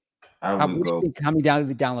 Me, I will go. How many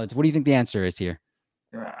downloads? What do you think the answer is here?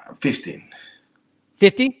 15.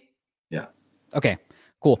 50? Yeah. Okay,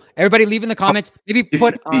 cool. Everybody leave in the comments. Maybe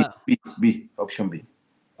put B, option B.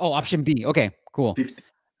 Oh, option B. Okay, cool. 50.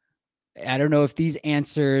 I don't know if these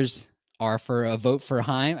answers are for a vote for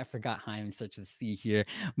Haim. I forgot Haim such a C here,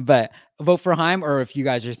 but a vote for Haim, or if you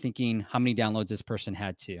guys are thinking how many downloads this person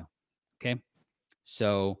had too. Okay.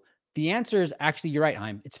 So the answer is actually, you're right,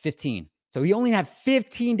 Haim. It's 15. So he only had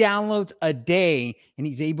 15 downloads a day, and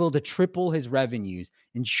he's able to triple his revenues,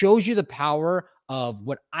 and shows you the power of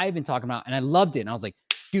what I've been talking about. And I loved it. And I was like,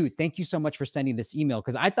 dude, thank you so much for sending this email,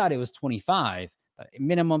 because I thought it was 25,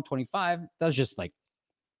 minimum 25. That was just like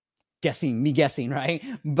guessing, right?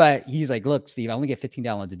 But he's like, look, Steve, I only get 15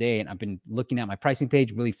 downloads a day, and I've been looking at my pricing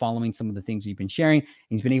page, really following some of the things you've been sharing, and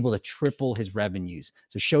he's been able to triple his revenues.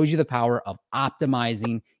 So it shows you the power of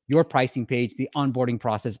optimizing your pricing page, the onboarding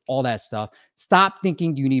process, all that stuff. Stop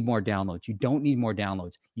thinking you need more downloads. You don't need more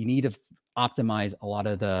downloads. You need to optimize a lot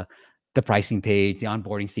of the pricing page, the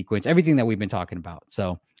onboarding sequence, everything that we've been talking about.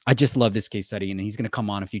 So I just love this case study, and he's going to come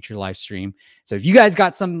on a future live stream. So if you guys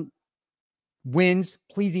got some wins,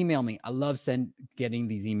 please email me. I love getting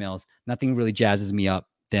these emails. Nothing really jazzes me up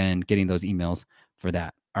than getting those emails for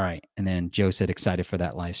that. All right. And then Joe said, excited for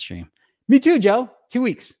that live stream. Me too, Joe. 2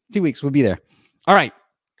 weeks. 2 weeks. We'll be there. All right.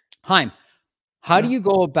 Haim, how do you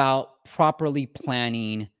go about properly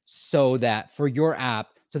planning so that for your app,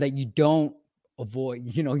 so that you don't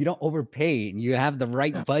you don't overpay and you have the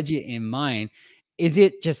right budget in mind? Is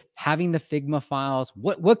it just having the Figma files?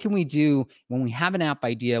 What can we do when we have an app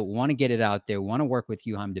idea? We want to get it out there. We want to work with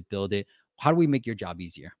you, Haim, to build it. How do we make your job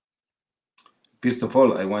easier? First of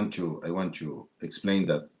all, I want to explain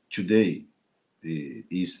that today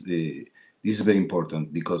this is very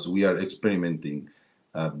important, because we are experimenting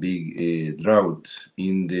a big drought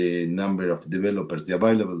in the number of developers, the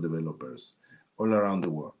available developers all around the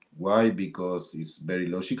world. Why? Because it's very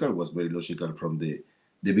logical. Was very logical from the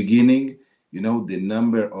beginning. The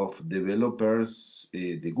number of developers,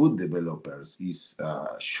 the good developers, is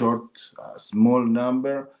short, small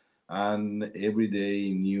number, and every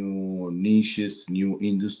day new niches, new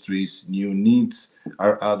industries, new needs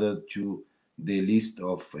are added to the list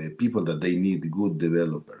of people that they need good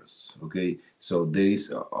developers. Okay, so there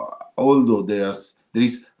is, although there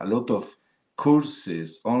is a lot of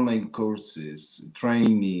courses, online courses,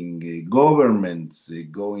 training, governments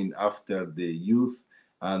going after the youth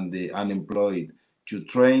and the unemployed to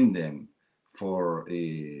train them for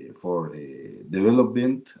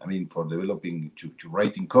development. I mean, for developing to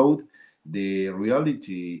writing code. The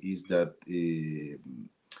reality is that it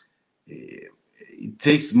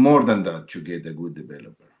takes more than that to get a good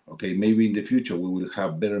developer. Okay, maybe in the future we will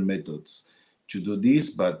have better methods to do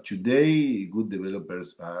this, but today good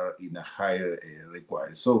developers are in a higher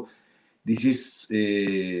required. So this is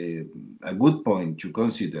a good point to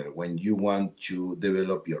consider when you want to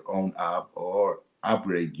develop your own app or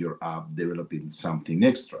upgrade your app, developing something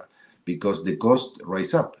extra, because the cost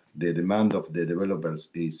rise up. The demand of the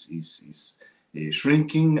developers is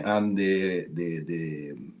shrinking, and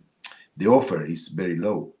the offer is very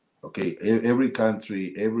low. Okay, every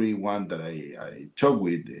country, everyone that I talk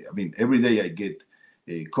with, I mean, every day I get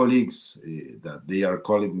colleagues that they are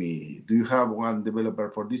calling me, do you have one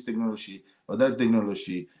developer for this technology or that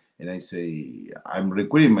technology? And I say, I'm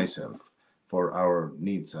recruiting myself for our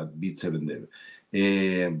needs at Bit7Dev.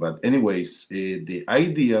 But anyways, the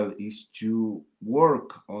ideal is to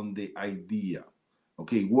work on the idea.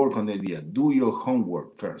 Okay, work on the idea. Do your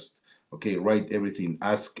homework first. Okay, write everything.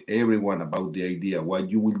 Ask everyone about the idea, what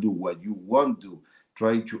you will do, what you want to.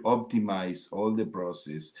 Try to optimize all the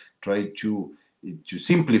process. Try to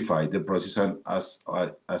simplify the process. And as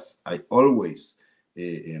I always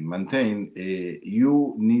maintain,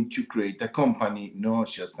 you need to create a company, not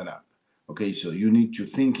just an app. Okay, so you need to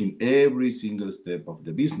think in every single step of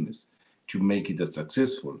the business to make it a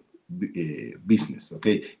successful business.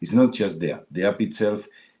 Okay, it's not just the app itself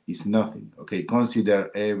is nothing. Okay, consider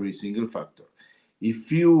every single factor.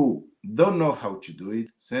 If you don't know how to do it,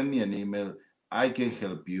 send me an email. I can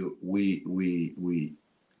help you. We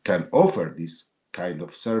can offer this kind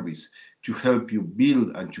of service to help you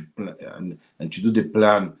build and and to do the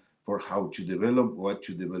plan for how to develop, what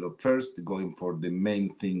to develop first, going for the main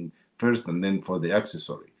thing first, and then for the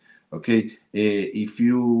accessory. Okay, if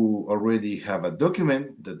you already have a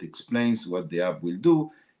document that explains what the app will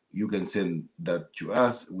do, you can send that to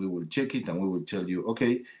us. We will check it and we will tell you,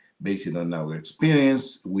 okay, based on our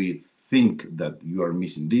experience, we think that you are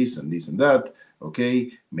missing this and this and that.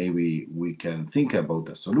 Okay, maybe we can think about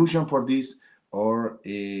a solution for this, or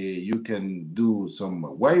you can do some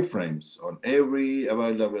wireframes on every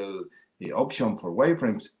available option for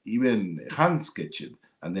wireframes, even hand sketch it,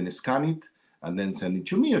 and then scan it, and then send it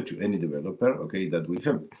to me or to any developer. Okay, that will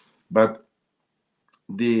help. But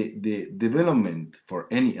the development for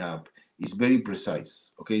any app is very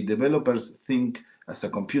precise. Okay, developers think as a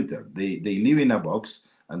computer. They live in a box,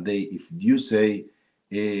 and if you say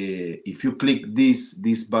if you click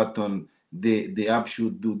this button, the app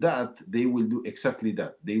should do that, they will do exactly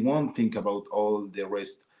that. They won't think about all the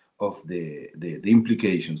rest of the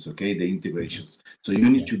implications, okay, the integrations. So you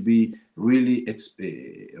need to be really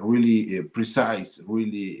precise,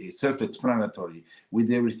 really self-explanatory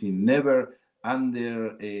with everything. Never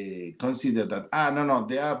under consider that no,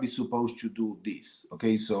 the app is supposed to do this.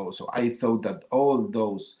 Okay, so I thought that all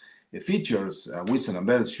those features, whistles and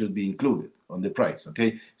bells, should be included on the price.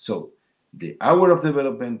 Okay, so the hour of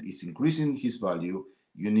development is increasing his value.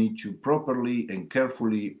 You need to properly and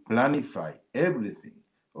carefully planify everything.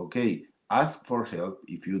 Okay, ask for help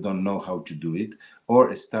if you don't know how to do it,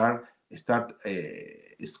 or start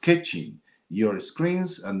sketching your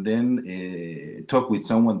screens, and then talk with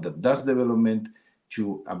someone that does development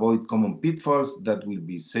to avoid common pitfalls that will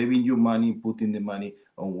be saving you money, putting the money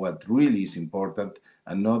on what really is important,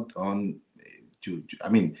 and not on I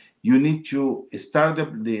mean, you need to start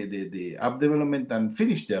the app development and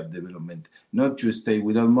finish the app development, not to stay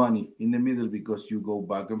without money in the middle because you go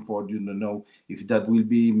back and forth. You don't know if that will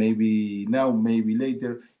be maybe now, maybe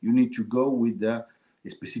later. You need to go with the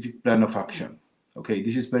specific plan of action. Okay,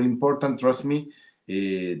 this is very important. Trust me,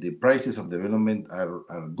 the prices of development are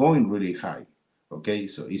going really high. Okay,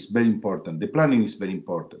 so it's very important. The planning is very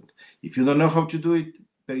important. If you don't know how to do it,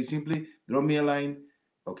 very simply, drop me a line.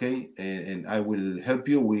 Okay, and I will help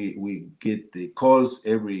you. We get the calls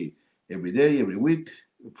every day, every week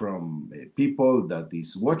from people that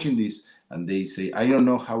is watching this, and they say, I don't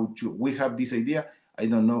know how to. We have this idea. I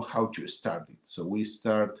don't know how to start it. So we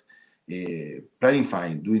start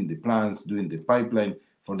planifying, doing the plans, doing the pipeline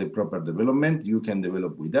for the proper development. You can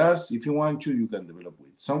develop with us if you want to. You can develop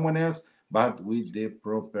with someone else, but with the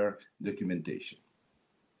proper documentation.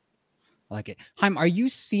 I like it. Jaime, are you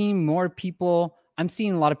seeing more people? I'm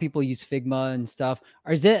seeing a lot of people use Figma and stuff.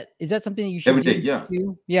 Is that something that you should every day? Do Yeah.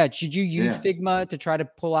 too? Yeah. Should you use Figma to try to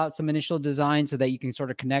pull out some initial design so that you can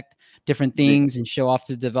sort of connect different things and show off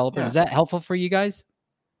to the developer? Is that helpful for you guys?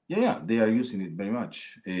 Yeah, they are using it very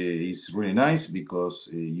much. It's really nice because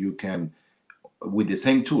you can, with the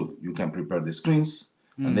same tool, you can prepare the screens,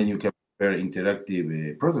 and then you can prepare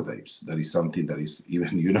interactive prototypes. That is something that is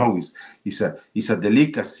even, is a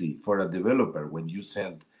delicacy for a developer when you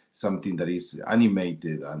send something that is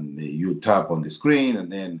animated and you tap on the screen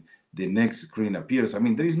and then the next screen appears. I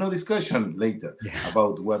mean, there is no discussion later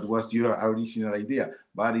about what was your original idea,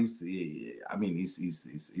 but it's a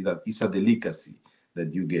delicacy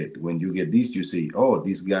that you get. When you get this, you say, oh,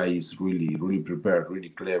 this guy is really prepared, really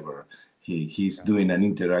clever. He's doing an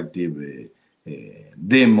interactive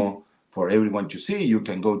demo for everyone to see. You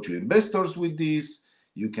can go to investors with this.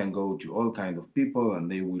 You can go to all kinds of people,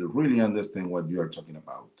 and they will really understand what you are talking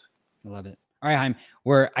about. I love it. All right, Haim,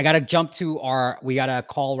 I got to jump to we got a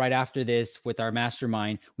call right after this with our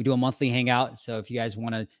mastermind. We do a monthly hangout. So if you guys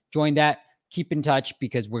want to join that, keep in touch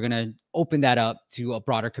because we're going to open that up to a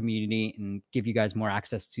broader community and give you guys more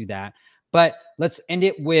access to that. But let's end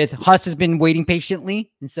it with Huss has been waiting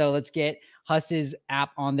patiently. And so let's get Huss's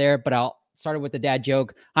app on there, but I'll start it with the dad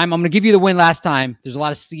joke. I'm going to give you the win last time. There's a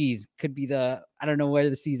lot of C's. Could be I don't know where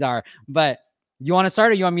the C's are, but you want to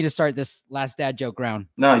start or you want me to start this last dad joke round?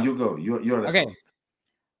 No, you go. You're the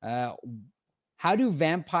host. How do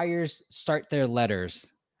vampires start their letters?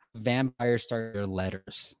 Vampires start their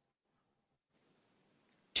letters.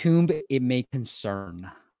 Tomb it may concern.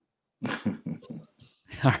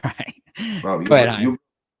 All right. Wow, go ahead.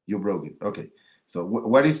 You broke it. Okay. So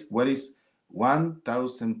what is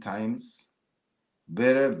 1,000 times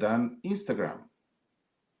better than Instagram?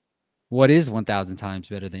 What is 1,000 times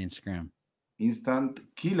better than Instagram? Instant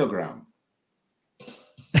kilogram.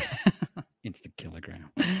 Instant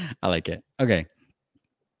kilogram. I like it. Okay.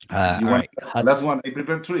 Right. Last one. I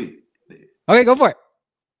prepared 3. Okay, go for it.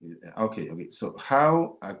 Okay. So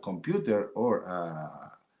how a computer or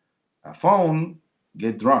a phone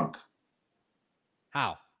get drunk?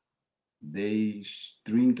 How? They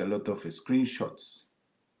drink a lot of screenshots.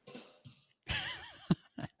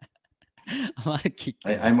 A lot of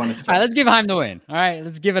I'm on a All right, let's give Haim the win. All right,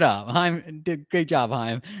 let's give it up. Haim did great job,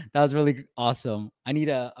 Haim. That was really awesome. I need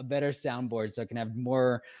a better soundboard so I can have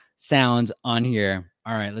more sounds on here.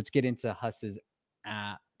 All right, let's get into Huss's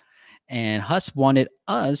app. And Huss wanted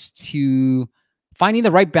us to finding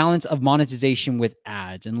the right balance of monetization with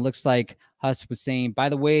ads. And it looks like Huss was saying, by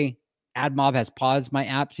the way, AdMob has paused my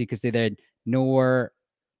apps because there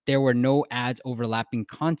were no ads overlapping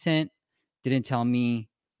content. Didn't tell me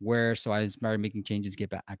where, so I started making changes, get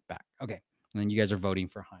back. Okay. And then you guys are voting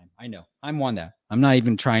for Haim. I know. Haim won that. I'm not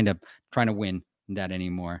even trying to win that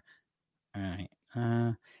anymore. All right.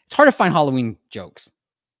 It's hard to find Halloween jokes.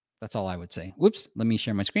 That's all I would say. Whoops. Let me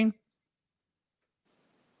share my screen.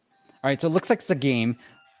 All right. So it looks like it's a game.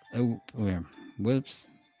 Oh, where? Whoops.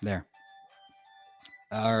 There.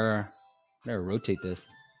 Better rotate this.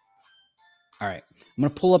 All right. I'm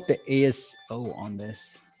going to pull up the ASO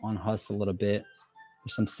on Huss a little bit.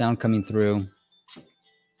 There's some sound coming through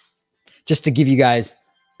just to give you guys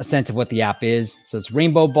a sense of what the app is. So it's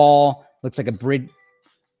Rainbow Ball. Looks like a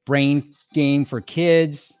brain game for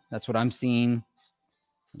kids. That's what I'm seeing.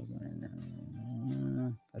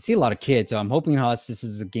 I see a lot of kids. So I'm hoping, Huss, this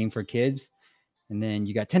is a game for kids. And then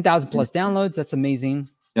you got 10,000 plus downloads. That's amazing.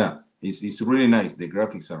 Yeah, it's really nice. The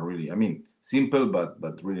graphics are really, simple,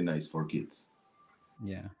 but really nice for kids.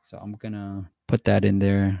 Yeah. So I'm going to put that in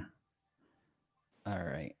there. All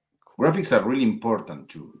right. Cool. Graphics are really important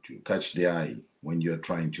to catch the eye when you're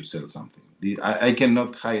trying to sell something. I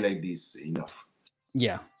cannot highlight this enough.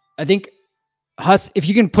 Yeah. I think, Huss, if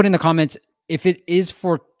you can put in the comments, if it is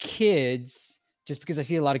for kids, just because I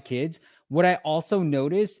see a lot of kids, what I also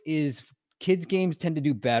notice is kids games tend to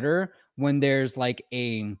do better when there's like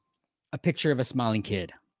a picture of a smiling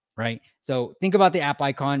kid, right? So think about the app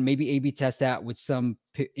icon, maybe A/B test that with some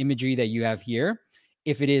imagery that you have here.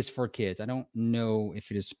 If it is for kids, I don't know if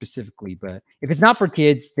it is specifically, but if it's not for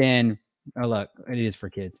kids, then look, it is for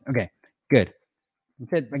kids. Okay, good.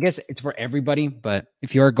 I guess it's for everybody, but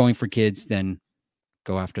if you're going for kids, then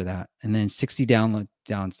go after that. And then 60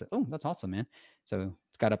 downloads. Oh, that's awesome, man. So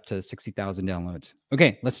it's got up to 60,000 downloads.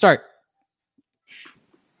 Okay, let's start.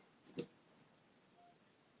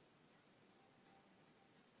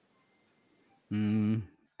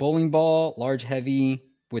 Bowling ball, large, heavy,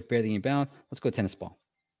 with barely any bounce. Let's go tennis ball.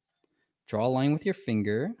 Draw a line with your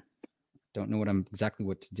finger. Don't know exactly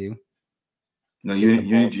what to do. No, you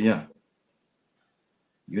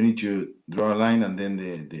need to draw a line, and then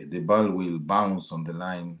the ball will bounce on the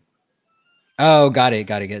line. Oh, got it.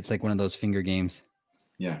 It's like one of those finger games.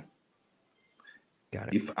 Yeah.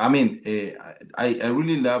 Got it. I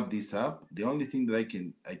really love this app. The only thing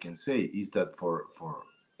that I can say is that for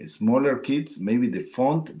smaller kids, maybe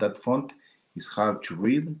that font is hard to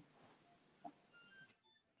read.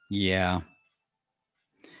 Yeah.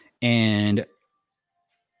 And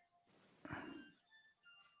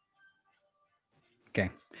okay.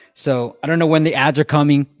 So I don't know when the ads are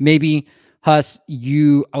coming. Maybe Huss,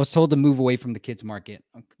 I was told to move away from the kids market.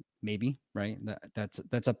 Maybe, right?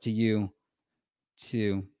 That's up to you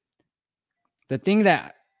too. The thing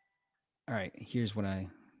that, all right, here's what I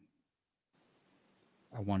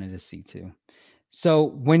wanted to see too. So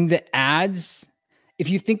when the ads, if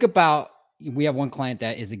you think about, we have one client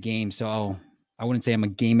that is a game, so I wouldn't say I'm a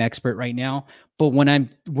game expert right now, but when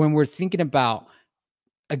we're thinking about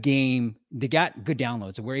a game, they got good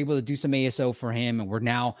downloads. So we're able to do some ASO for him, and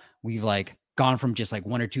we've like gone from just like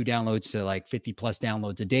 1 or 2 downloads to like 50 plus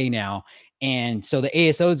downloads a day now. And so the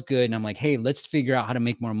ASO is good. And I'm like, hey, let's figure out how to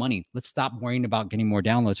make more money. Let's stop worrying about getting more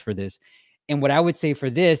downloads for this. And what I would say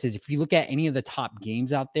for this is if you look at any of the top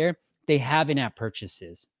games out there, they have in-app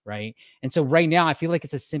purchases, right? And so right now, I feel like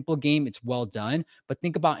it's a simple game. It's well done, but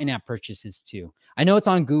think about in-app purchases too. I know it's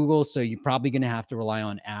on Google, so you're probably going to have to rely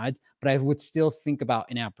on ads, but I would still think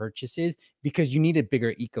about in-app purchases because you need a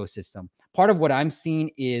bigger ecosystem. Part of what I'm seeing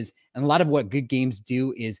is, and a lot of what good games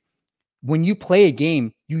do is when you play a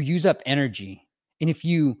game, you use up energy. And if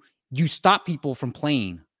you stop people from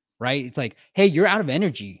playing, right? It's like, hey, you're out of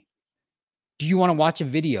energy. Do you want to watch a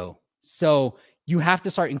video? So you have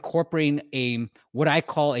to start incorporating what I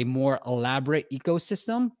call a more elaborate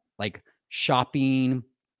ecosystem, like shopping,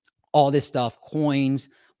 all this stuff, coins.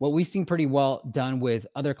 What we've seen pretty well done with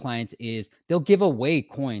other clients is they'll give away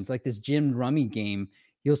coins, like this Gym Rummy game.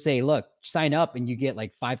 You'll say, look, sign up and you get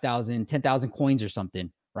like 5,000, 10,000 coins or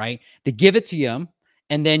something, right? They give it to you.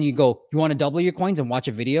 And then you go, you want to double your coins and watch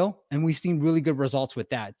a video? And we've seen really good results with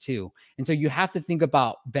that too. And so you have to think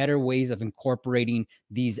about better ways of incorporating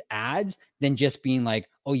these ads than just being like,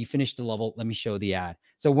 oh, you finished the level, let me show the ad.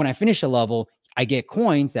 So when I finish a level, I get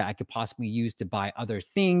coins that I could possibly use to buy other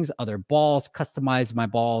things, other balls, customize my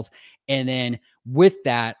balls. And then with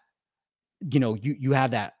that, you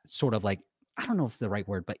have that sort of like, I don't know if it's the right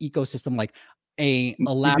word, but ecosystem, like a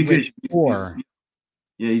elaborate core.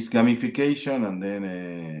 Yeah, it's gamification, and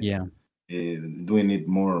then doing it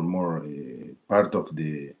more part of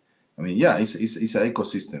the. I mean, yeah, it's an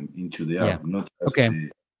ecosystem into the app, not just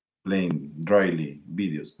plain dryly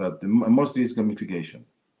videos, but mostly it's gamification.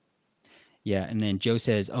 Yeah, and then Joe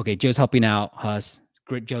says, okay, Joe's helping out Huss.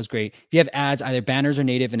 Great, Joe's great. If you have ads, either banners or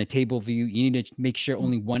native in a table view, you need to make sure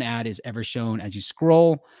only one ad is ever shown as you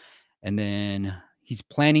scroll. And then he's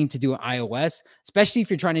planning to do iOS, especially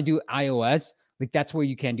if you're trying to do iOS. Like that's where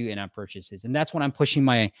you can do in-app purchases. And that's what I'm pushing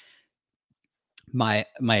my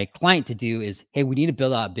client to do is, hey, we need to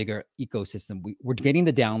build out a bigger ecosystem. We're getting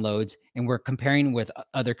the downloads and we're comparing with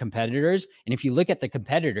other competitors. And if you look at the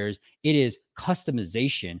competitors, it is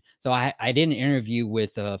customization. So I did an interview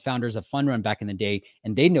with founders of FunRun back in the day,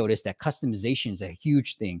 and they noticed that customization is a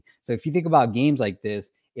huge thing. So if you think about games like this,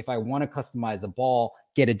 if I want to customize a ball,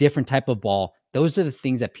 get a different type of ball, those are the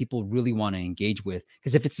things that people really want to engage with.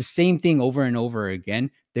 Because if it's the same thing over and over again,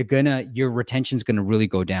 your retention's gonna really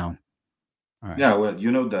go down. Right. Yeah, well,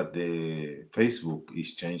 you know that the Facebook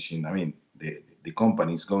is changing. I mean, the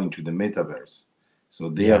company is going to the metaverse, so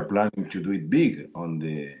they are planning to do it big on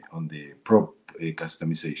the prop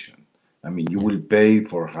customization. I mean, you will pay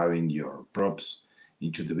for having your props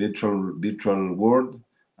into the virtual world,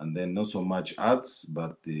 and then not so much ads,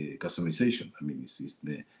 but the customization. I mean, this is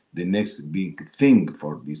the next big thing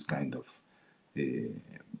for this kind of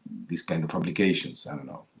applications. I don't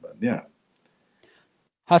know, but yeah.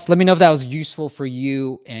 Huss, let me know if that was useful for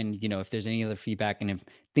you, and if there's any other feedback, and if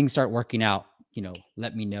things start working out,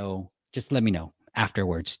 let me know. Just let me know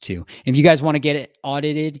afterwards too. If you guys want to get it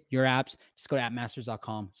audited, your apps, just go to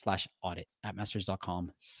appmasters.com/audit.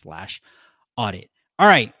 Appmasters.com/audit. All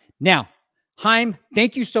right, now, Haim,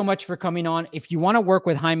 thank you so much for coming on. If you want to work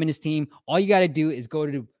with Haim and his team, all you got to do is go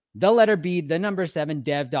to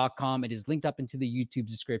the7dev.com. It is linked up into the YouTube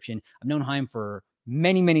description. I've known Haim for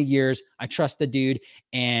many, many years. I trust the dude.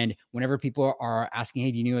 And whenever people are asking,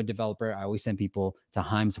 hey, do you know a developer? I always send people to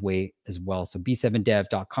Haim's way as well. So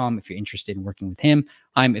b7dev.com if you're interested in working with him.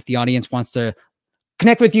 Haim, if the audience wants to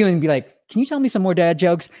connect with you and be like, can you tell me some more dad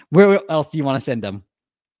jokes? Where else do you want to send them?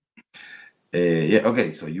 Yeah,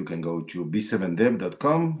 okay. So you can go to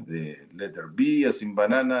b7dev.com, the letter B as in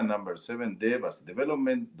banana, number 7, dev as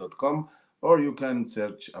development.com, or you can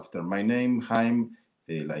search after my name, Haim,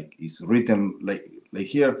 like it's written like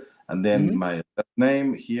here, and then my last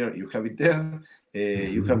name here. You have it there.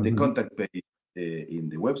 You have the contact page in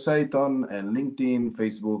the website on LinkedIn,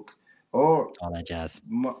 Facebook, or all that jazz.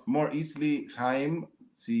 More easily, Haim,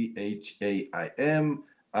 CHAIM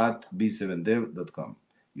at b7dev.com.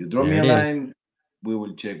 You draw me a line, we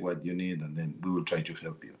will check what you need, and then we will try to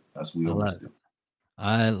help you as we always do.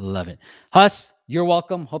 I love it. Huss, you're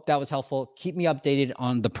welcome. Hope that was helpful. Keep me updated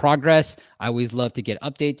on the progress. I always love to get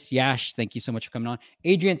updates. Yash, thank you so much for coming on.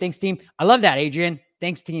 Adrian, thanks, team. I love that, Adrian.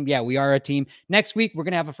 Thanks, team. Yeah, we are a team. Next week, we're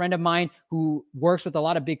going to have a friend of mine who works with a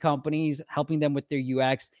lot of big companies, helping them with their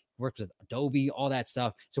UX, works with Adobe, all that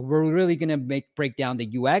stuff. So we're really going to break down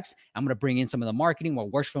the UX. I'm going to bring in some of the marketing,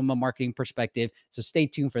 what works from a marketing perspective. So stay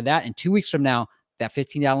tuned for that. And 2 weeks from now, that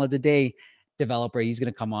 $15 a day developer, he's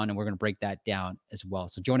going to come on and we're going to break that down as well.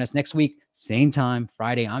 So join us next week, same time,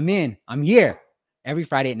 Friday. I'm here. every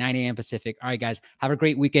Friday at 9 a.m. Pacific. All right, guys, have a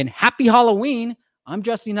great weekend. Happy Halloween. I'm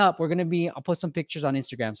dressing up. I'll put some pictures on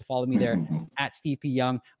Instagram, so follow me there at Steve P.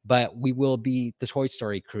 Young. But we will be the Toy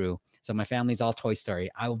Story crew. So my family's all Toy Story.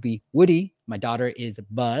 I will be Woody. My daughter is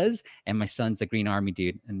Buzz, and my son's the Green Army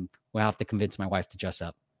dude. And we'll have to convince my wife to dress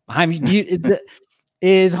up.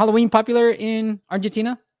 Is Halloween popular in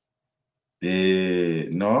Argentina?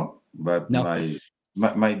 No, but no.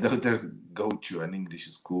 My daughters go to an English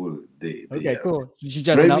school. They cool. She's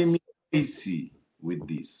driving me crazy with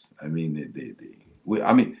this. I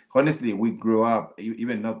mean, honestly, we grew up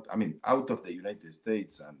even not. I mean, out of the United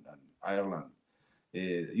States and Ireland.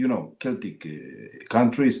 Celtic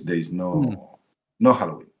countries. There is no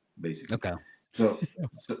Halloween, basically. Okay.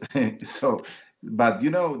 So, but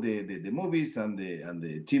the movies and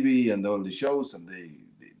the TV and all the shows, and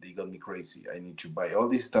they got me crazy. I need to buy all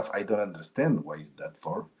this stuff. I don't understand why is that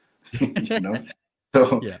for,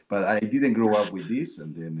 So, yeah. But I didn't grow up with this,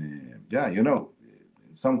 and then in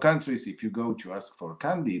some countries, if you go to ask for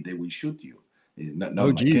candy, they will shoot you. Not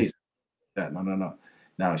my case. Yeah, no.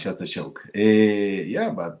 No, it's just a joke.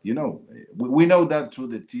 But we know that through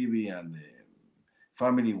the TV and the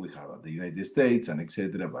family we have at the United States and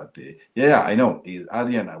etc. But I know.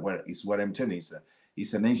 Adrian, is what I'm telling you.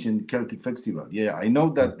 It's an ancient Celtic festival. Yeah, I know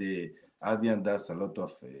that the Adrian does a lot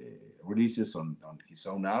of releases on his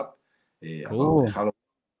own app about the Halloween,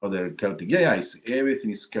 other Celtic.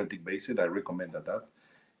 Everything is Celtic based. I recommend that.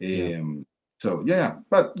 So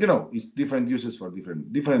but it's different uses for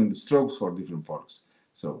different strokes for different folks.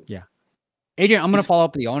 So yeah, Adrian, I'm gonna follow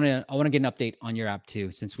up with you. I want to get an update on your app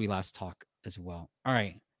too, since we last talked as well. All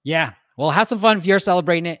right, yeah. Well, have some fun if you're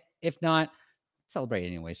celebrating it. If not, celebrate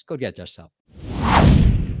anyways. Go get dressed up.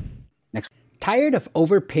 Next, tired of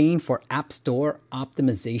overpaying for App Store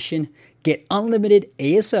optimization? Get unlimited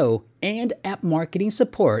ASO and app marketing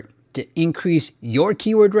support to increase your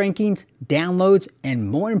keyword rankings, downloads, and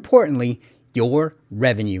more importantly, your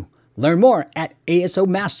revenue. Learn more at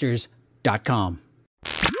asomasters.com.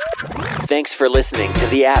 Thanks for listening to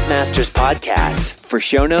the App Masters podcast. For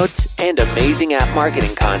show notes and amazing app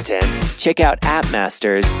marketing content, check out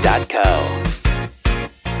appmasters.co.